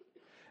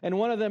 And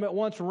one of them at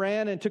once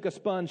ran and took a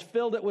sponge,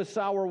 filled it with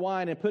sour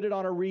wine, and put it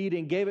on a reed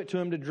and gave it to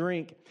him to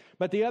drink.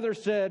 But the other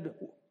said,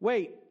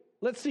 wait,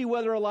 let's see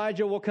whether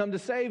Elijah will come to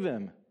save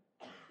him.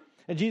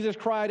 And Jesus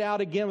cried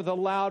out again with a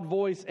loud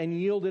voice and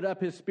yielded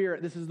up his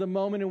spirit. This is the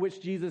moment in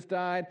which Jesus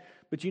died,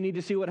 but you need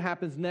to see what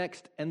happens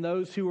next. And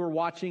those who were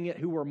watching it,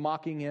 who were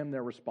mocking him,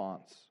 their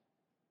response.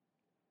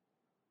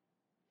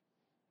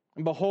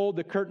 And behold,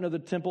 the curtain of the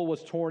temple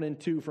was torn in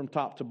two from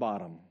top to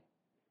bottom.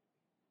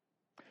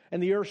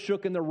 And the earth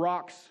shook and the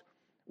rocks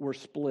were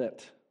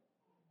split.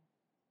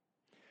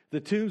 The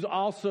tombs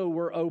also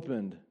were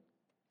opened.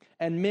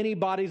 And many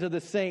bodies of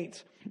the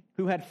saints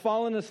who had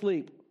fallen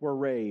asleep were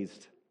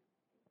raised.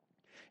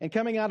 And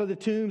coming out of the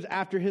tombs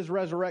after his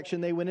resurrection,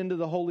 they went into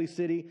the holy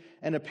city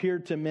and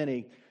appeared to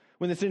many.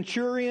 When the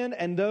centurion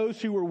and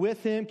those who were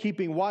with him,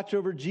 keeping watch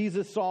over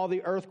Jesus, saw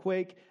the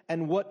earthquake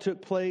and what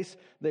took place,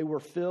 they were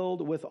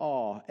filled with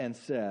awe and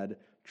said,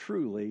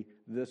 "Truly,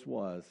 this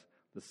was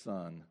the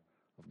Son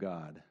of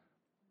God."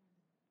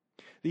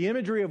 The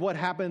imagery of what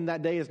happened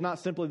that day is not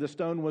simply the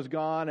stone was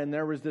gone and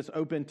there was this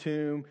open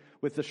tomb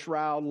with the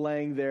shroud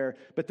laying there,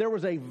 but there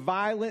was a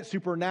violent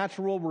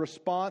supernatural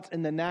response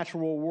in the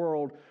natural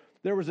world.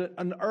 There was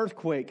an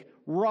earthquake,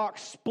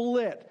 rocks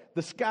split,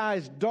 the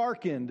skies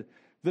darkened,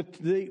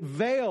 the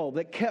veil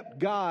that kept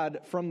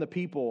God from the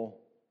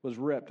people was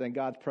ripped and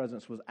God's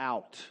presence was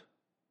out.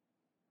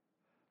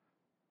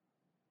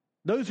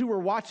 Those who were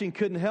watching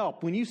couldn't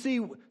help. When you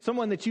see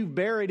someone that you've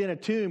buried in a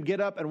tomb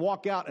get up and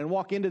walk out and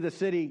walk into the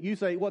city, you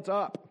say, "What's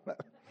up?"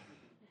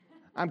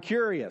 I'm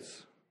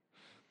curious.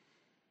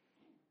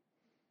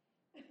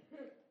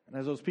 And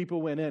as those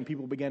people went in,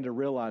 people began to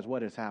realize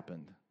what has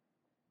happened.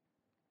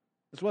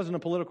 This wasn't a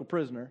political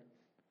prisoner.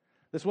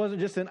 This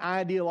wasn't just an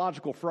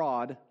ideological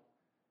fraud.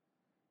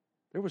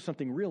 There was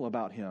something real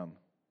about him.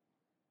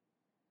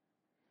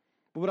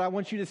 But what I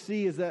want you to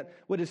see is that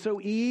what is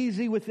so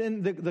easy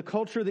within the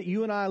culture that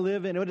you and I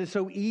live in, what is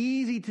so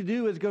easy to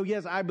do is go,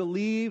 "Yes, I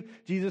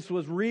believe Jesus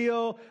was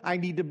real. I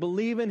need to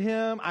believe in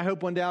him. I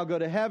hope one day I'll go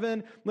to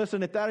heaven."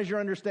 Listen, if that is your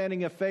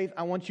understanding of faith,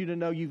 I want you to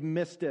know you've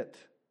missed it.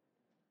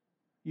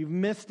 You've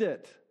missed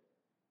it.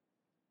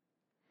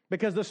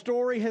 Because the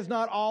story has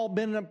not all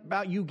been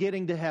about you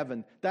getting to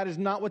heaven. That is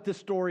not what this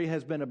story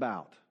has been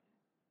about.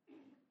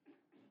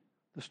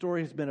 The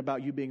story has been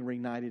about you being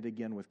reunited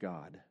again with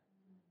God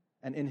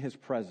and in his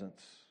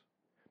presence,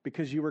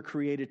 because you were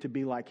created to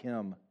be like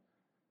him.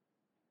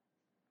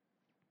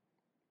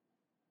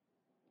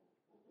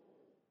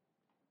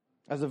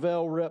 As the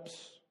veil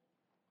rips,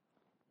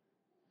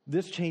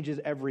 this changes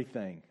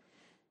everything.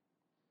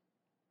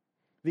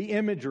 The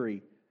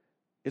imagery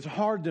is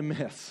hard to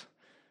miss.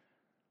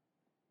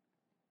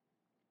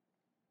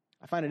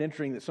 I find it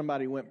interesting that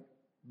somebody went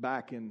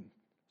back and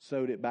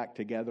sewed it back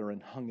together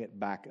and hung it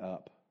back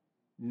up,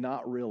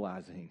 not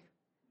realizing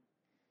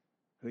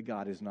that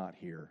God is not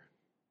here.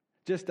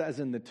 Just as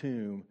in the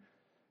tomb,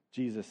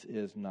 Jesus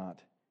is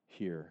not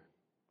here.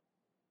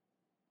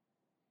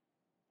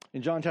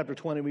 In John chapter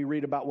 20, we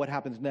read about what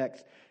happens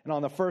next. "And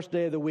on the first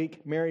day of the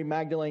week, Mary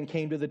Magdalene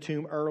came to the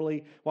tomb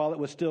early while it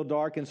was still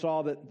dark and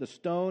saw that the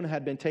stone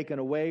had been taken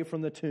away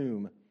from the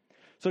tomb.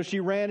 So she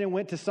ran and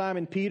went to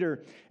Simon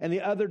Peter and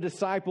the other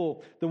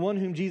disciple, the one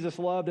whom Jesus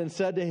loved, and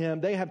said to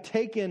him, 'They have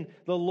taken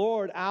the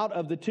Lord out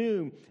of the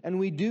tomb, and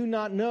we do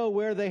not know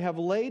where they have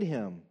laid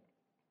him.'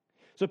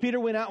 So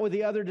Peter went out with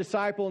the other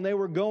disciple, and they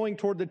were going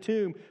toward the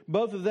tomb.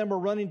 Both of them were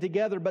running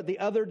together, but the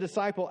other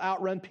disciple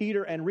outrun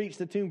Peter and reached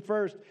the tomb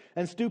first.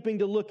 And stooping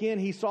to look in,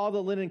 he saw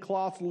the linen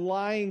cloths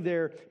lying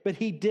there, but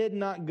he did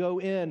not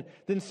go in.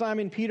 Then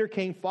Simon Peter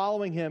came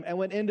following him and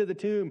went into the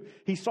tomb.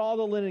 He saw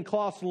the linen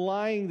cloths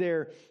lying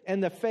there,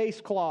 and the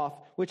face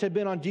cloth, which had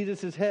been on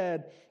Jesus'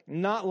 head,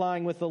 not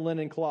lying with the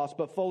linen cloths,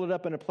 but folded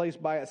up in a place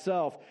by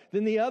itself.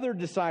 Then the other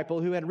disciple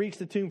who had reached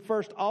the tomb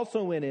first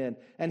also went in,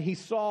 and he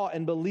saw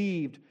and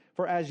believed.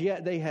 For as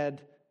yet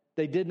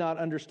they did not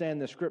understand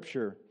the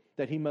scripture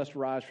that he must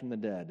rise from the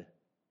dead.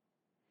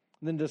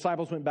 And then the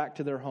disciples went back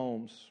to their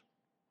homes.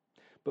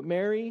 But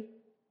Mary,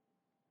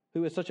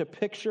 who is such a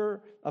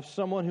picture of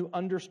someone who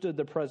understood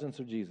the presence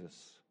of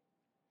Jesus,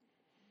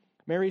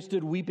 Mary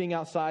stood weeping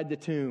outside the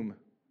tomb.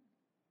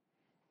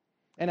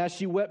 And as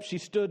she wept, she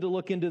stood to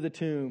look into the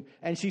tomb.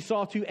 And she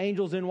saw two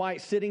angels in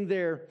white sitting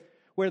there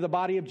where the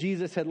body of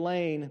Jesus had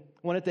lain,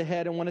 one at the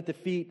head and one at the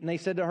feet. And they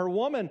said to her,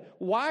 "Woman,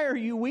 why are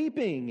you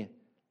weeping?"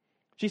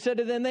 She said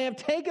to them, "They have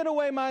taken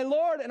away my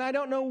Lord, and I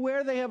don't know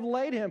where they have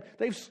laid him.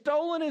 They've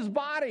stolen his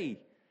body."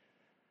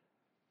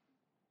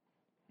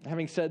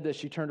 Having said this,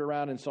 she turned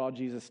around and saw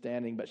Jesus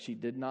standing, but she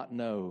did not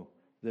know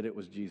that it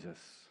was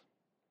Jesus.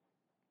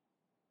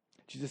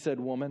 Jesus said,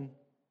 "Woman,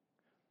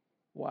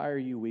 why are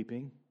you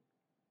weeping?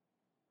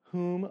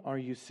 Whom are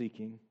you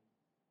seeking?"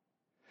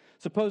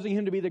 Supposing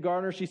him to be the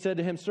gardener, she said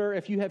to him, "Sir,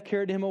 if you have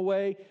carried him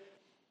away,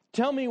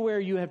 tell me where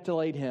you have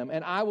laid him,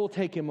 and I will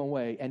take him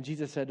away." And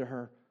Jesus said to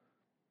her,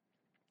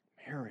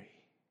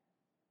 "Mary."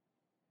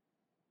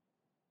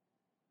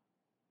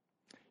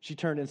 She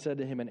turned and said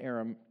to him in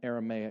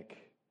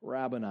Aramaic,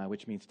 "Rabboni,"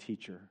 which means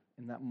teacher.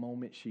 In that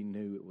moment, she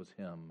knew it was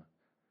him.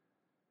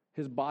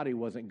 His body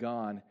wasn't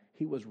gone.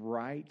 He was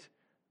right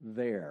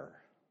there.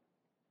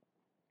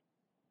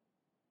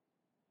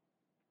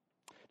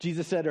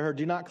 Jesus said to her,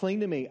 "Do not cling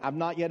to me. I've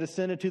not yet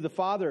ascended to the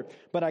Father,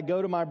 but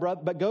go to my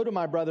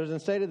brothers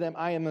and say to them,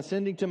 I am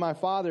ascending to my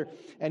Father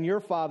and your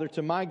Father,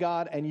 to my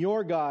God and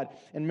your God."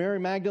 And Mary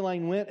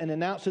Magdalene went and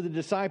announced to the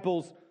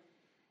disciples,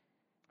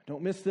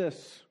 don't miss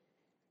this,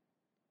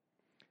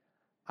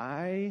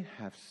 "I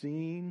have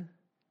seen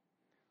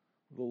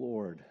the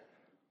Lord."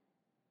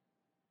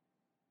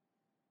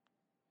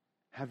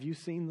 Have you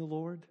seen the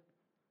Lord?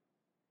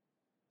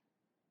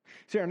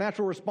 See, our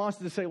natural response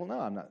is to say, "Well, no,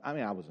 I'm not.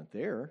 I wasn't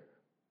there."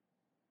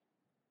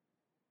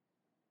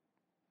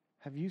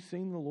 Have you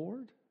seen the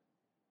Lord?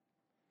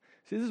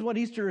 See, this is what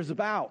Easter is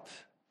about,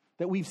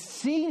 that we've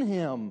seen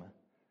him,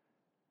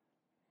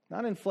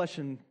 not in flesh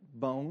and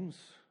bones,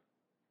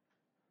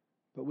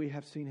 but we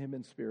have seen him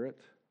in spirit.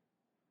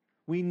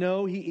 We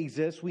know he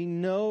exists. We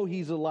know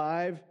he's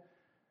alive.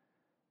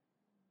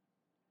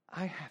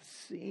 I have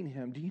seen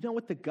him. Do you know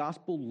what the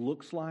gospel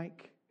looks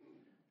like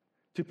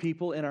to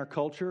people in our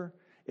culture?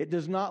 It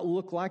does not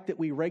look like that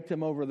we rake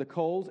them over the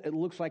coals. It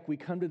looks like we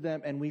come to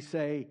them and we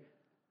say,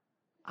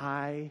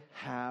 I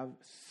have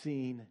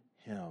seen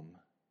him,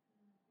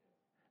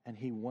 and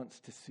he wants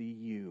to see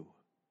you.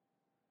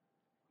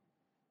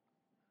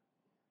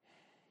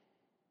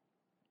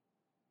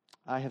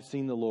 I have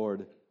seen the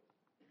Lord,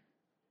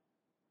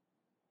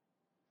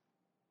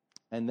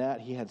 and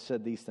that he had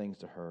said these things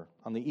to her.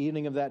 On the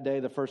evening of that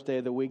day, the first day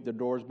of the week, the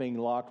doors being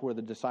locked where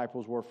the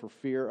disciples were for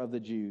fear of the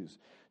Jews,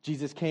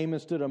 Jesus came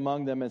and stood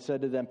among them and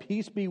said to them,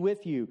 Peace be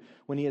with you.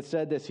 When he had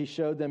said this, he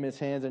showed them his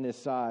hands and his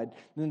side.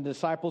 Then the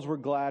disciples were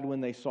glad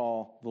when they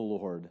saw the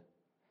Lord.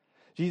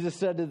 Jesus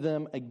said to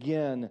them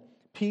again,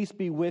 Peace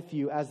be with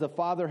you. As the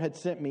Father had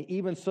sent me,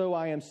 even so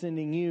I am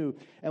sending you.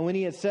 And when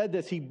he had said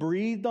this, he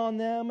breathed on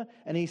them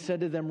and he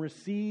said to them,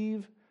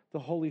 Receive the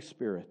Holy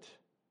Spirit.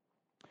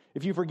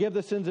 If you forgive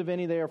the sins of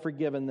any, they are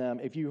forgiven them.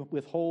 If you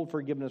withhold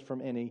forgiveness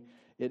from any,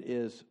 it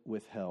is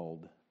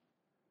withheld.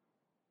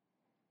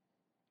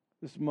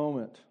 This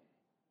moment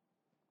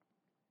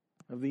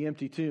of the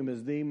empty tomb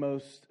is the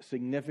most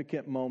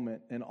significant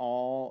moment in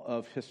all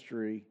of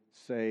history,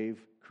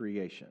 save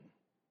creation.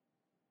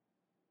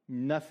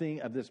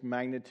 Nothing of this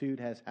magnitude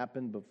has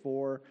happened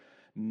before.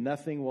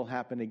 Nothing will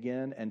happen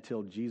again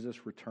until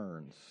Jesus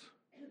returns.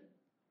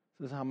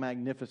 This is how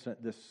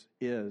magnificent this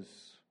is.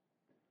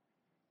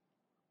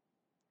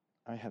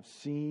 I have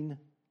seen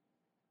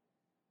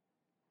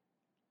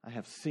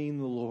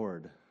the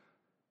Lord.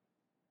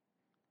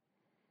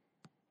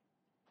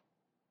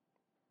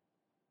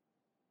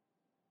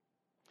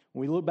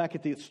 When we look back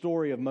at the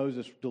story of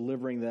Moses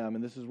delivering them,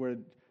 and this is where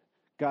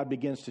God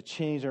begins to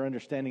change our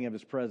understanding of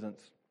his presence.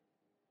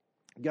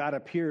 God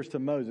appears to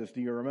Moses.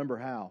 Do you remember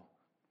how?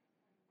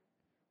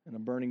 In a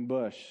burning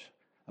bush.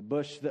 A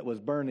bush that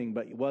was burning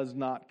but was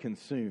not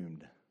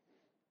consumed.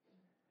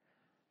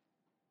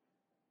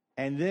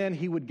 And then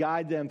he would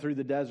guide them through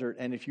the desert.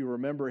 And if you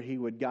remember, he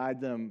would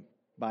guide them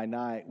by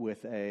night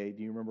with do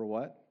you remember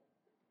what?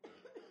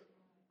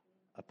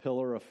 A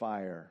pillar of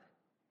fire.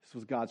 This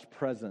was God's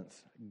presence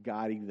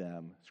guiding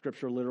them.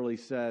 Scripture literally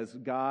says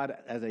God,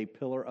 as a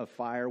pillar of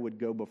fire, would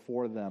go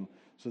before them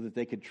so that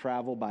they could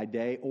travel by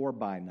day or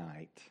by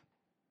night.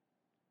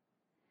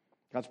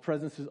 God's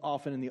presence is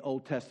often in the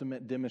Old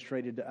Testament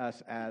demonstrated to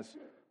us as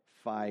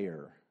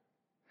fire.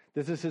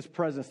 This is his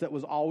presence that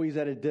was always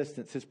at a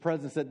distance. His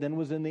presence that then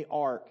was in the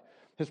ark.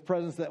 His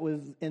presence that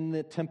was in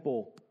the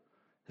temple.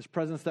 His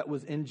presence that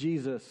was in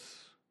Jesus.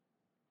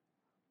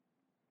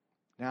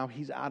 Now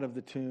he's out of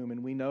the tomb,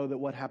 and we know that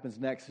what happens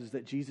next is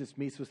that Jesus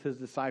meets with his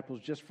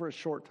disciples just for a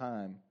short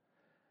time,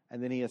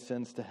 and then he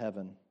ascends to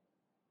heaven.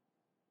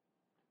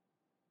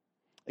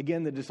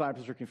 Again, the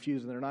disciples are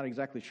confused, and they're not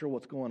exactly sure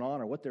what's going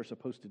on or what they're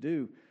supposed to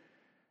do.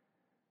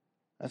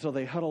 And so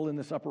they huddle in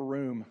this upper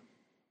room.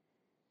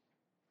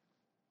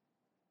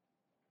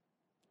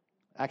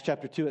 Acts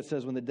chapter 2, it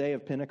says, when the day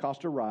of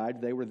Pentecost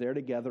arrived, they were there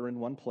together in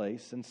one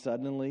place, and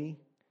suddenly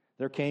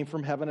there came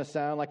from heaven a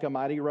sound like a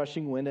mighty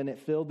rushing wind, and it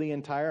filled the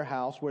entire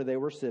house where they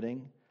were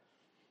sitting,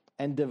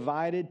 and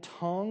divided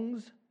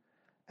tongues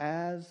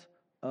as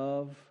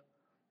of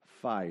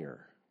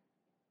fire.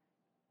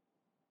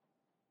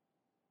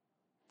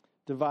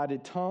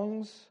 Divided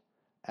tongues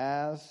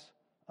as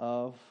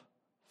of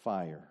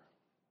fire.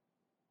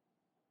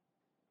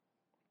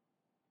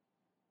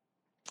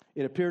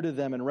 It appeared to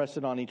them and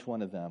rested on each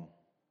one of them.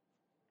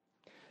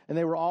 And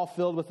they were all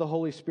filled with the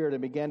Holy Spirit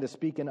and began to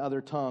speak in other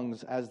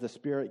tongues as the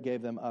Spirit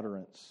gave them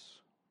utterance.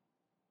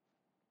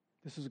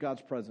 This is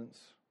God's presence,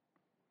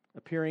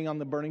 appearing on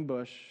the burning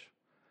bush,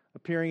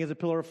 appearing as a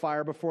pillar of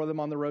fire before them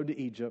on the road to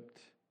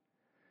Egypt,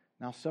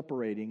 now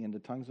separating into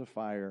tongues of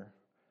fire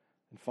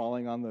and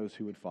falling on those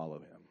who would follow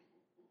him.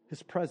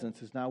 His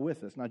presence is now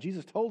with us. Now,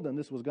 Jesus told them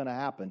this was going to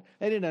happen.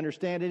 They didn't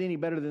understand it any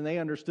better than they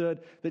understood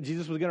that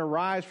Jesus was going to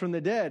rise from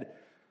the dead.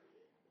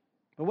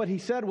 But what he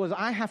said was,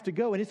 I have to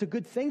go, and it's a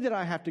good thing that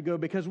I have to go,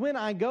 because when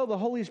I go, the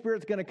Holy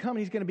Spirit's going to come, and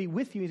he's going to be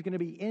with you, he's going to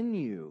be in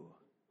you.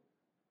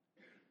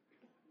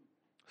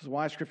 This is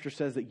why Scripture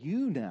says that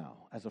you now,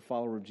 as a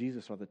follower of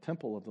Jesus, are the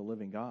temple of the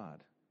living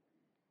God.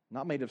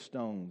 Not made of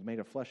stones, made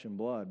of flesh and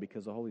blood,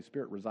 because the Holy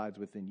Spirit resides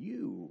within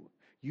you.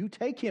 You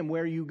take him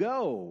where you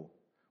go,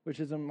 which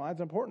is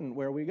important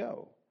where we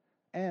go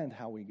and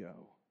how we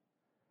go.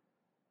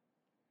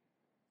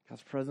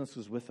 God's presence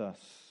is with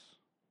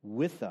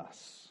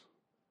us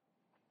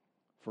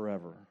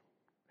forever.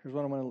 Here's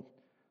what I'm going to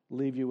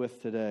leave you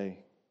with today.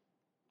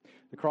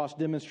 The cross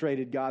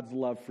demonstrated God's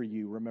love for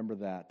you. Remember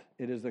that.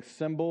 It is a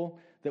symbol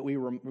that we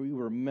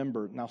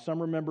remember. Now,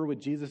 some remember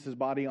with Jesus'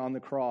 body on the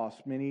cross.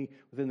 Many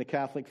within the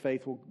Catholic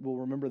faith will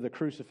remember the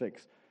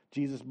crucifix.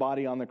 Jesus'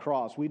 body on the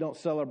cross. We don't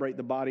celebrate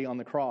the body on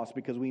the cross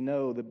because we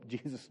know that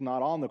Jesus is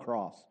not on the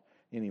cross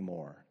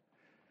anymore.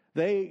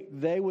 They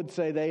would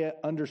say they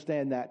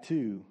understand that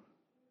too.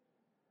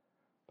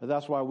 But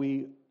that's why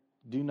we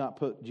do not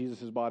put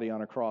Jesus' body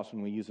on a cross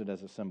when we use it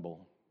as a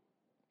symbol.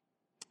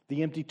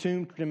 The empty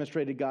tomb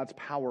demonstrated God's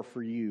power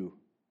for you.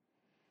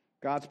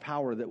 God's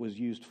power that was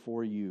used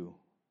for you.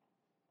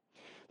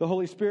 The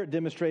Holy Spirit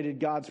demonstrated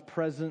God's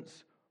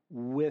presence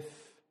with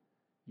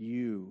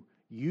you.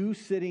 You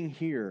sitting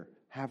here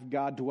have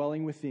God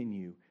dwelling within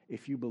you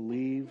if you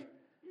believe,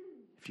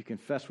 if you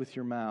confess with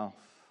your mouth,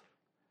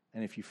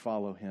 and if you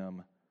follow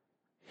Him.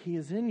 He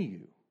is in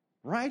you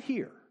right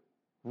here,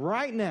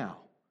 right now.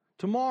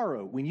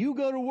 Tomorrow, when you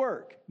go to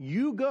work,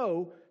 you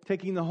go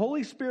taking the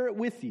Holy Spirit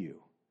with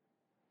you.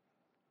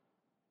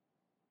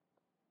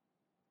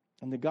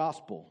 And the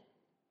gospel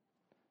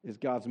is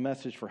God's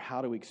message for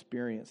how to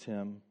experience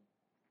Him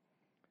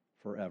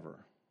forever.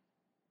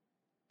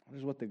 That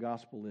is what the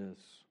gospel is.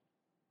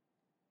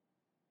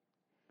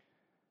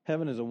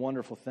 Heaven is a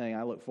wonderful thing.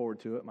 I look forward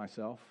to it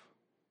myself.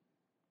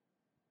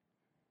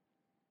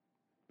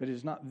 But it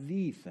is not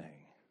the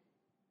thing.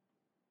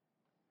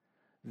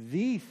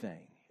 The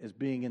thing is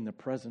being in the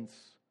presence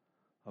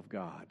of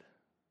God.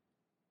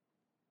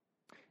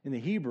 In the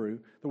Hebrew,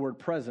 the word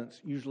presence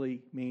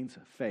usually means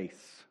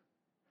face.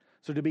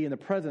 So to be in the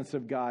presence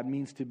of God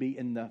means to be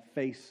in the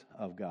face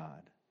of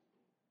God.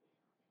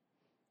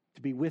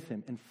 To be with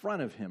Him, in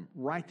front of Him,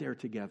 right there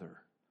together.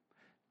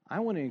 I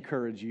want to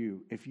encourage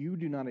you, if you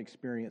do not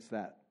experience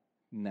that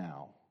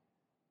now,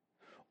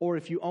 or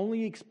if you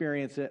only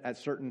experience it at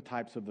certain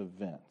types of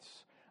events,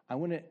 I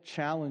want to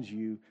challenge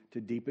you to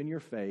deepen your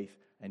faith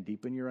and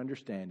deepen your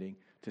understanding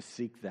to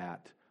seek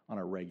that on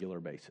a regular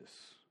basis.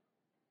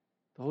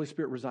 The Holy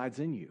Spirit resides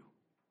in you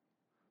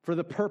for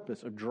the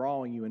purpose of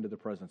drawing you into the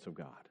presence of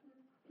God.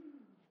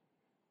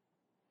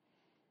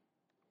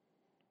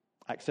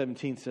 Acts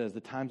 17 says,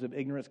 the times of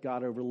ignorance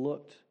God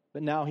overlooked,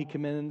 but now He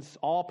commends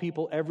all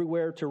people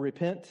everywhere to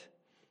repent,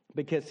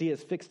 because He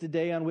has fixed a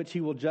day on which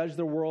He will judge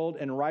the world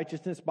in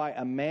righteousness by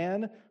a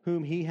man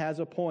whom He has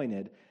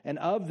appointed. And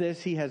of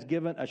this He has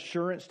given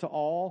assurance to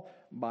all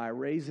by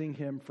raising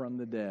Him from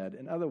the dead.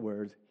 In other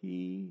words,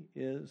 He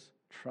is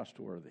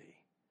trustworthy.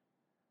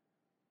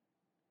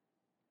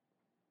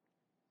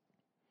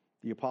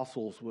 The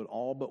apostles would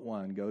all but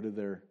one go to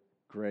their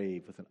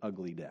grave with an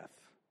ugly death.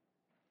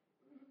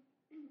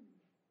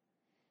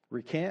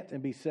 Recant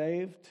and be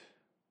saved,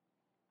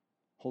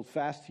 hold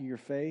fast to your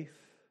faith,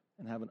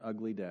 and have an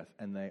ugly death.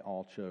 And they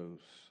all chose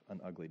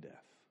an ugly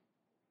death.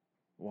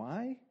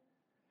 Why?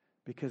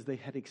 Because they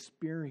had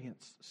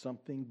experienced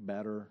something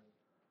better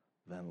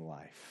than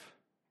life.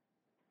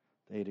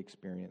 They had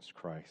experienced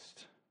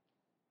Christ.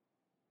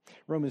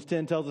 Romans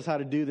 10 tells us how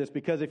to do this,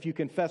 because if you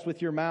confess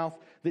with your mouth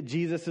that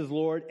Jesus is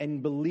Lord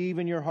and believe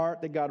in your heart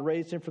that God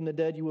raised Him from the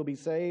dead, you will be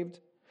saved.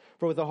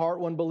 For with the heart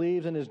one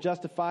believes and is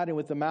justified, and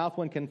with the mouth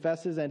one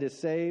confesses and is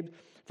saved.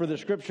 For the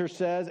Scripture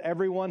says,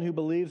 everyone who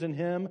believes in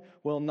Him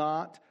will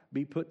not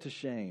be put to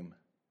shame.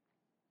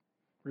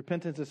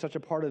 Repentance is such a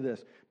part of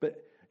this.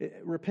 But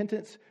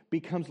repentance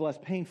becomes less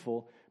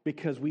painful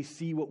because we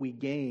see what we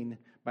gain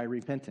by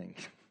repenting.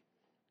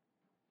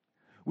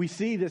 We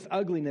see this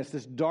ugliness,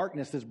 this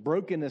darkness, this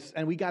brokenness,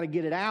 and we got to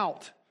get it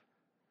out.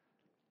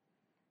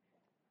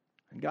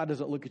 And God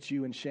doesn't look at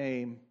you in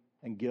shame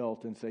and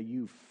guilt and say,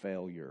 you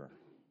failure.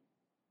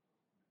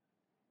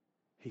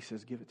 He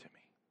says, give it to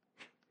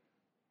me.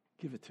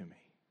 Give it to me.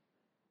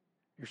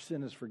 Your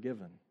sin is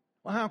forgiven.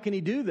 Well, how can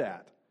He do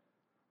that?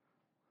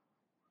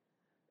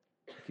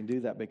 He can do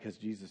that because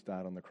Jesus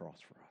died on the cross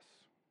for us.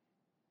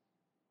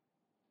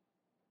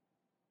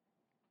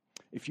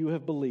 If you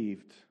have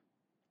believed,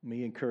 let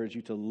me encourage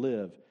you to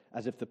live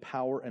as if the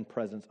power and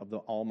presence of the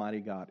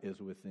Almighty God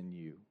is within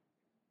you.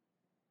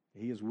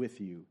 He is with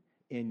you,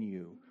 in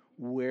you,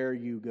 where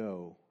you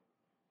go.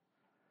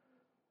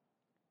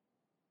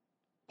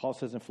 Paul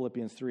says in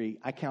Philippians 3,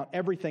 I count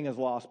everything as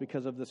loss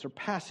because of the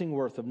surpassing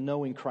worth of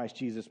knowing Christ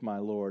Jesus my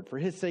Lord. For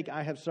His sake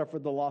I have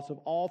suffered the loss of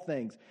all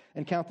things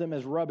and count them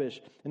as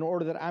rubbish, in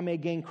order that I may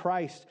gain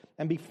Christ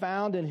and be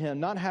found in Him,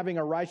 not having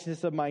a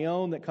righteousness of my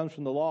own that comes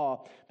from the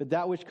law, but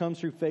that which comes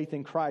through faith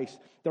in Christ,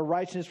 the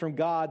righteousness from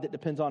God that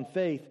depends on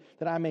faith,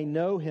 that I may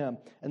know Him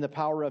and the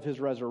power of His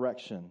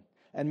resurrection,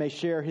 and may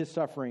share His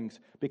sufferings,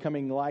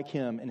 becoming like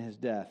Him in His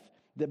death,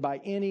 that by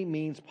any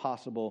means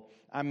possible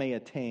I may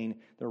attain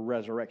the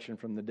resurrection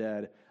from the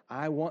dead.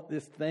 I want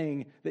this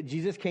thing that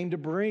Jesus came to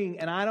bring,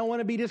 and I don't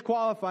want to be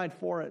disqualified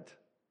for it.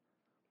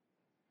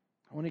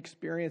 I want to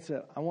experience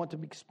it. I want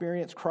to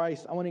experience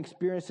Christ. I want to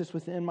experience this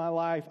within my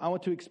life. I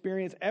want to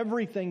experience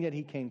everything that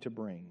He came to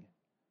bring.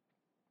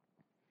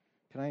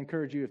 Can I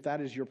encourage you, if that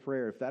is your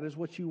prayer, if that is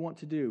what you want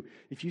to do,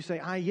 if you say,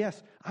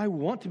 yes, I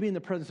want to be in the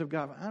presence of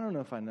God, I don't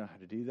know if I know how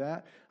to do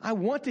that. I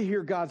want to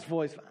hear God's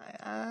voice.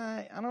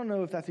 I don't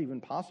know if that's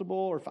even possible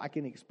or if I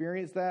can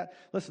experience that.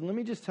 Listen, let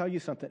me just tell you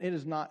something. It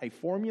is not a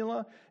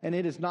formula, and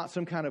it is not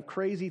some kind of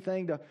crazy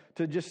thing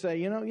to just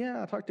say,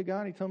 I talked to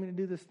God, He told me to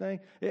do this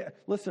thing.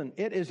 Listen,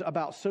 it is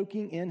about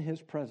soaking in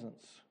His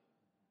presence.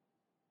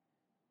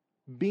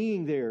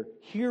 being there,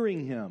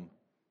 hearing Him.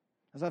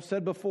 As I've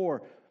said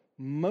before,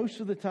 most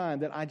of the time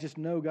that I just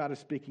know God is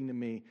speaking to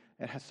me,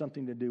 it has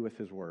something to do with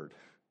His Word.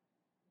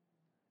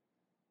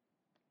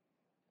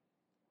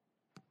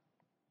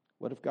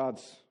 What if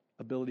God's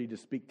ability to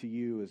speak to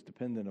you is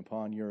dependent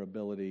upon your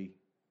ability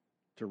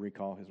to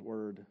recall His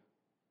Word?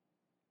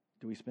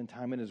 Do we spend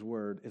time in His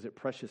Word? Is it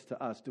precious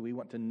to us? Do we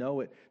want to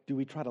know it? Do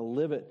we try to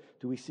live it?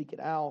 Do we seek it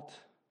out?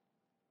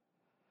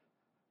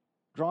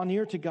 Draw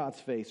near to God's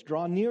face.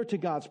 Draw near to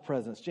God's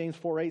presence. James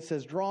 4:8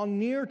 says, draw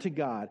near to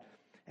God,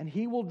 and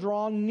He will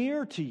draw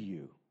near to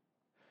you.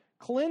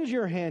 Cleanse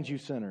your hands, you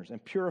sinners,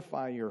 and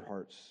purify your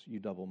hearts, you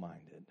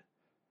double-minded.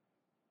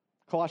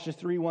 Colossians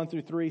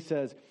 3:1-3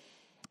 says,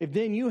 if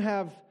then you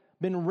have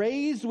been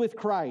raised with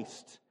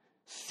Christ,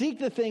 seek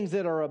the things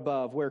that are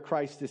above, where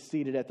Christ is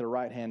seated at the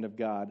right hand of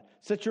God.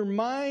 Set your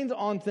minds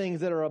on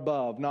things that are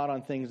above, not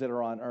on things that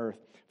are on earth.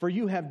 For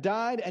you have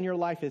died, and your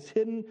life is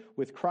hidden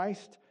with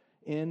Christ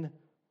in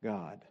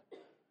God.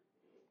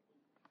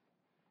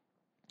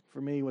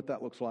 For me, what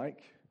that looks like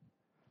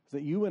is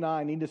that you and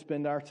I need to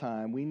spend our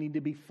time, we need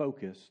to be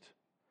focused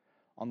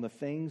on the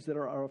things that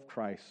are of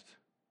Christ.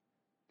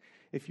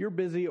 If you're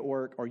busy at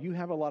work, or you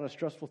have a lot of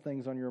stressful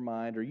things on your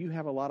mind, or you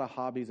have a lot of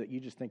hobbies that you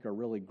just think are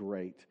really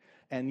great,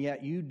 and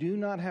yet you do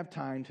not have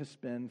time to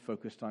spend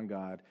focused on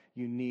God,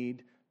 you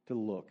need to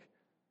look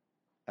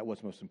at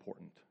what's most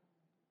important.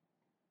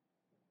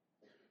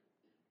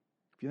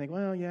 If you think,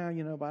 well, yeah,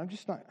 but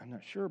I'm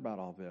not sure about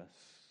all this.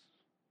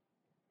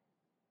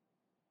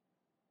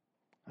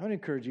 I would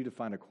encourage you to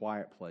find a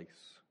quiet place.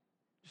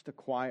 Just a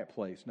quiet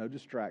place, no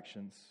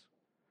distractions.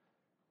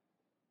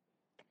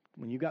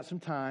 When you've got some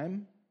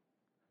time,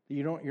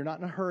 you're not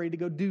in a hurry to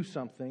go do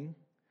something,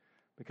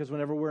 because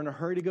whenever we're in a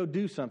hurry to go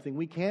do something,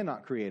 we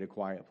cannot create a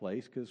quiet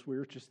place because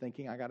we're just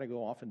thinking, I got to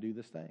go off and do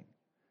this thing.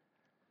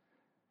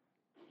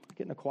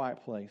 Get in a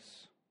quiet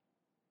place.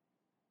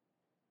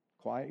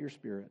 Quiet your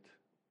spirit.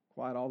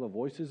 Quiet all the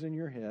voices in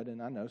your head.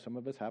 And I know some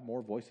of us have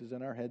more voices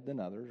in our head than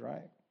others,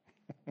 right?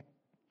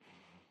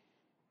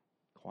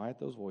 Quiet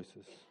those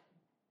voices.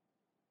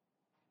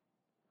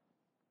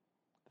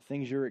 The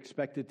things you're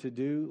expected to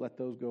do, let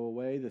those go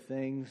away. The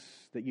things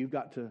that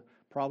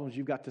problems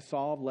you've got to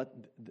solve,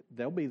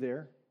 they'll be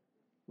there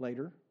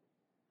later.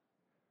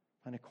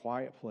 Find a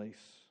quiet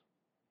place.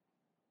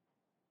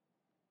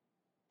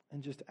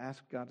 And just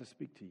ask God to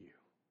speak to you.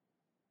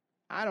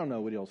 I don't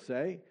know what He'll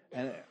say.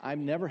 And I've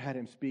never had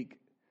Him speak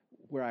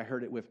where I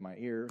heard it with my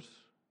ears.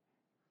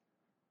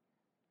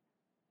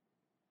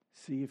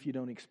 See if you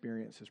don't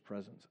experience His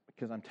presence.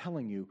 Because I'm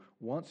telling you,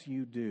 once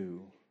you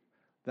do,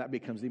 that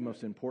becomes the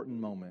most important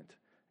moment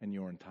in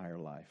your entire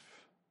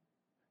life.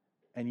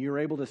 And you're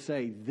able to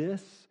say,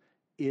 this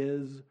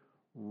is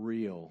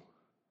real.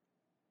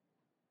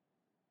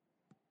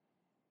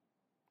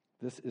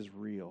 This is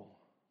real.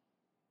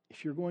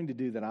 If you're going to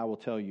do that, I will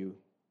tell you,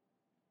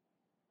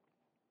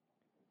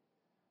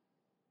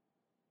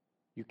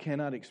 you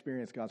cannot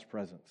experience God's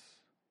presence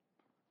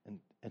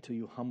until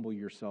you humble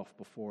yourself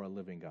before a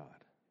living God.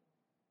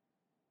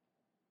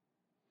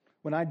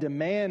 When I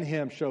demand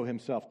Him show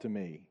Himself to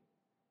me,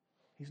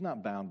 He's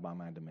not bound by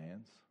my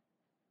demands.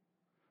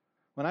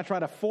 When I try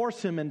to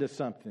force Him into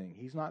something,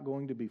 He's not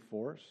going to be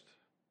forced.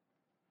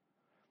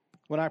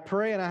 When I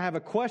pray and I have a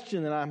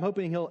question and I'm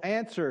hoping He'll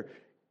answer,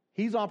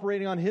 He's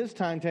operating on His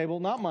timetable,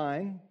 not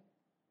mine.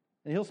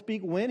 And He'll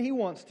speak when He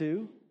wants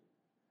to.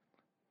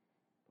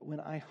 But when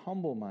I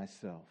humble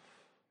myself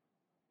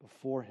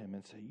before Him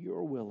and say,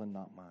 your will and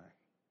not mine,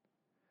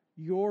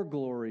 your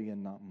glory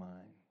and not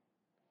mine,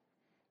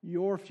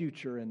 your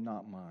future and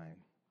not mine,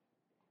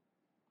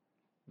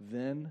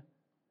 then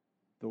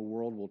the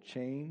world will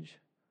change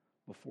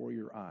before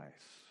your eyes.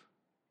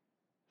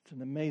 It's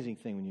an amazing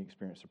thing when you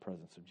experience the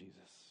presence of Jesus.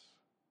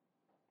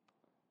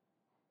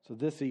 So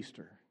this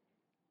Easter,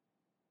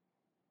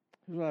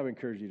 here's what I would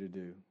encourage you to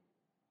do.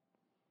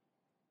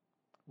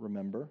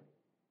 Remember,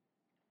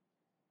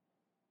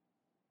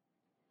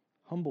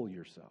 humble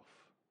yourself.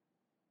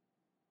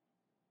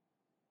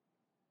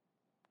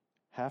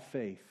 Have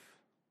faith.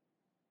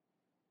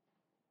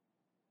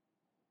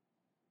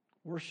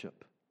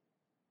 Worship.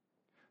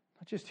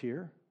 Not just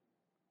here.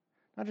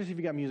 Not just if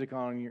you got music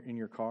on in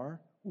your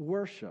car.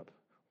 Worship.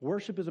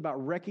 Worship is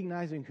about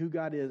recognizing who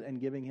God is and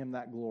giving Him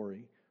that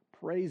glory.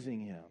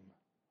 Praising Him.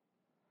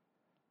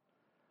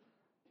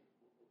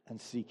 And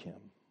seek Him.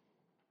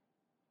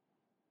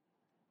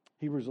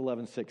 Hebrews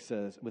 11:6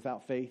 says,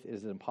 without faith it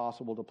is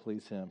impossible to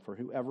please Him. For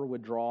whoever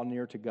would draw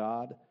near to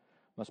God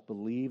must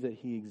believe that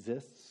He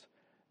exists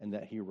and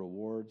that He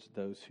rewards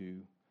those who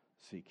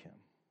seek Him.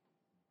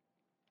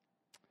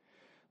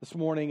 This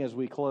morning, as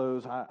we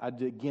close, I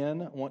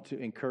again want to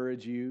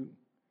encourage you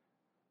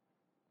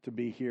to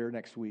be here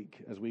next week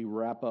as we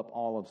wrap up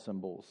olive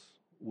symbols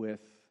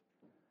with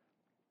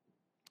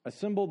a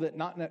symbol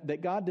that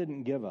God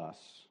didn't give us,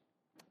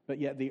 but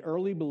yet the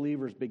early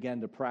believers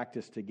began to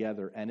practice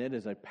together, and it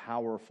is a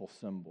powerful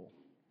symbol.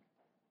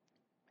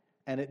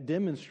 And it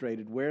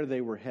demonstrated where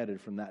they were headed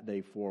from that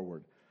day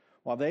forward.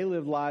 While they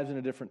lived lives in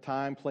a different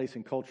time, place,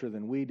 and culture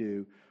than we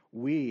do,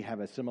 we have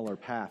a similar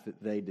path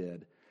that they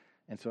did.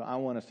 And so I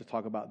want us to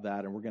talk about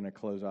that, and we're going to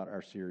close out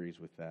our series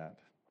with that.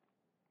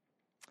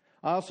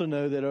 I also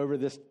know that over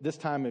this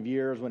time of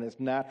years when it's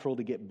natural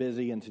to get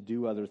busy and to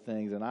do other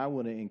things, and I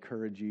want to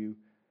encourage you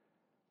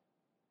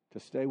to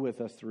stay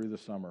with us through the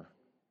summer.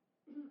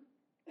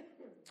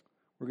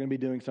 We're going to be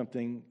doing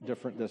something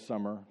different this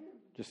summer,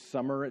 just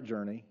Summer at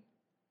Journey.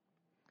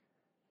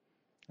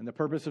 And the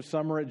purpose of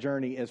Summer at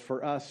Journey is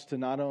for us to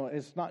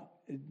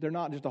they're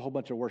not just a whole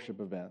bunch of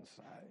worship events,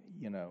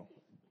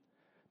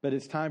 but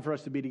it's time for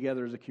us to be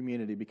together as a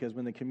community, because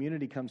when the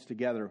community comes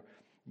together,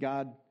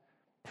 God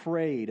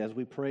prayed as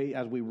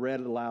we read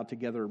it aloud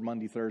together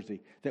Monday, Thursday,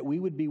 that we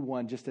would be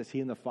one just as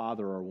He and the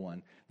Father are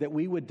one, that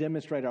we would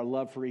demonstrate our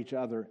love for each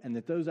other, and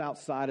that those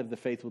outside of the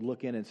faith would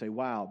look in and say,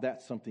 wow,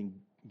 that's something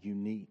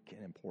unique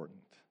and important.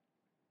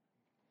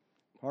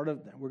 We're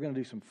going to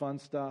do some fun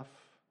stuff.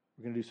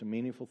 We're going to do some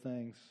meaningful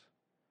things,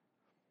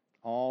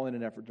 all in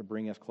an effort to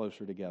bring us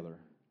closer together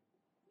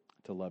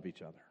to love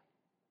each other.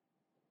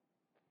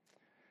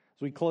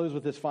 As we close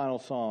with this final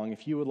song,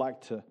 if you would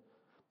like to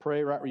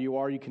pray right where you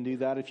are, you can do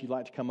that. If you'd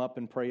like to come up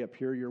and pray up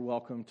here, you're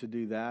welcome to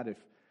do that.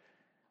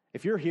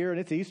 If you're here and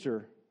it's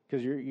Easter,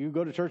 because you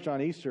go to church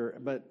on Easter,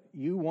 but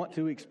you want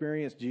to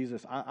experience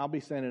Jesus, I'll be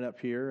standing up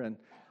here, and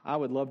I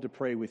would love to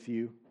pray with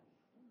you.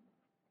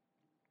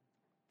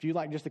 If you'd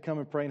like just to come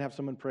and pray and have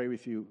someone pray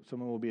with you,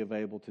 someone will be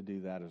available to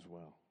do that as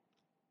well.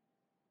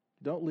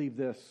 Don't leave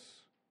this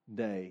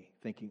day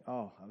thinking,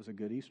 oh, that was a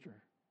good Easter.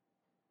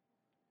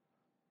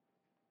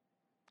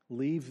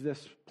 Leave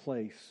this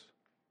place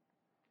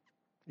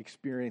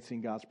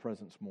experiencing God's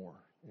presence more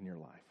in your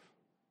life.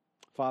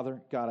 Father,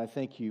 God, I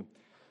thank you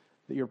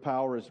that your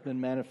power has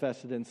been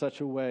manifested in such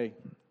a way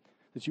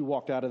that you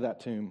walked out of that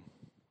tomb.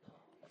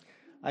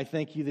 I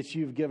thank you that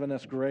you've given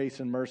us grace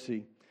and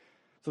mercy,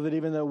 so that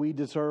even though we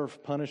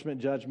deserve punishment,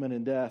 judgment,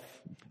 and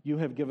death, you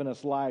have given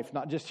us life,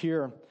 not just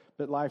here,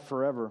 but life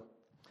forever.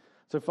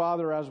 So,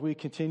 Father, as we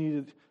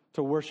continue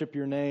to worship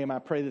your name, I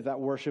pray that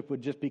worship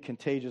would just be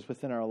contagious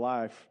within our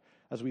life.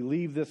 As we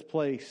leave this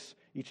place,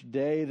 each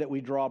day that we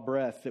draw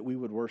breath, that we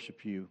would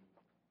worship you.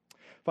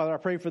 Father, I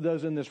pray for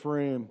those in this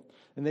room,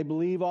 and they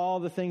believe all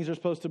the things they're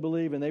supposed to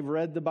believe, and they've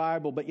read the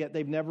Bible, but yet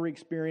they've never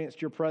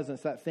experienced your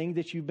presence, that thing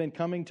that you've been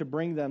coming to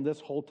bring them this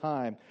whole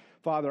time.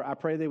 Father, I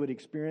pray they would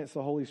experience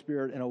the Holy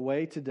Spirit in a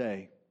way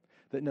today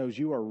that knows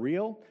you are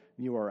real,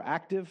 you are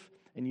active,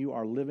 and you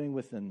are living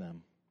within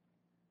them.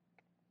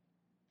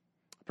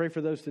 I pray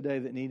for those today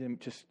that need to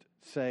just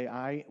say,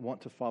 I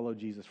want to follow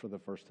Jesus for the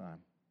first time.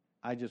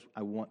 I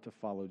want to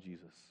follow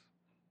Jesus.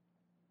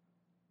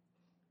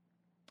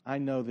 I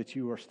know that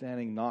you are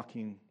standing,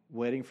 knocking,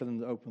 waiting for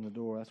them to open the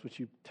door. That's what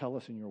you tell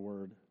us in your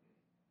word.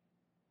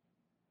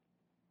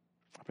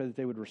 I pray that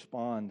they would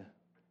respond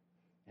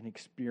and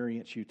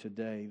experience you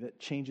today. That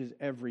changes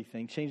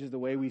everything, changes the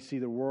way we see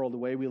the world, the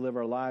way we live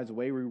our lives, the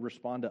way we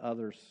respond to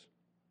others.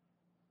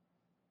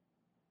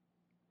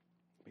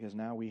 Because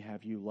now we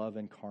have you, love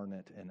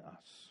incarnate in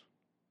us.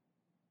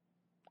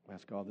 We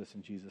ask all this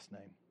in Jesus'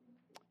 name.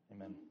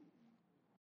 Amen.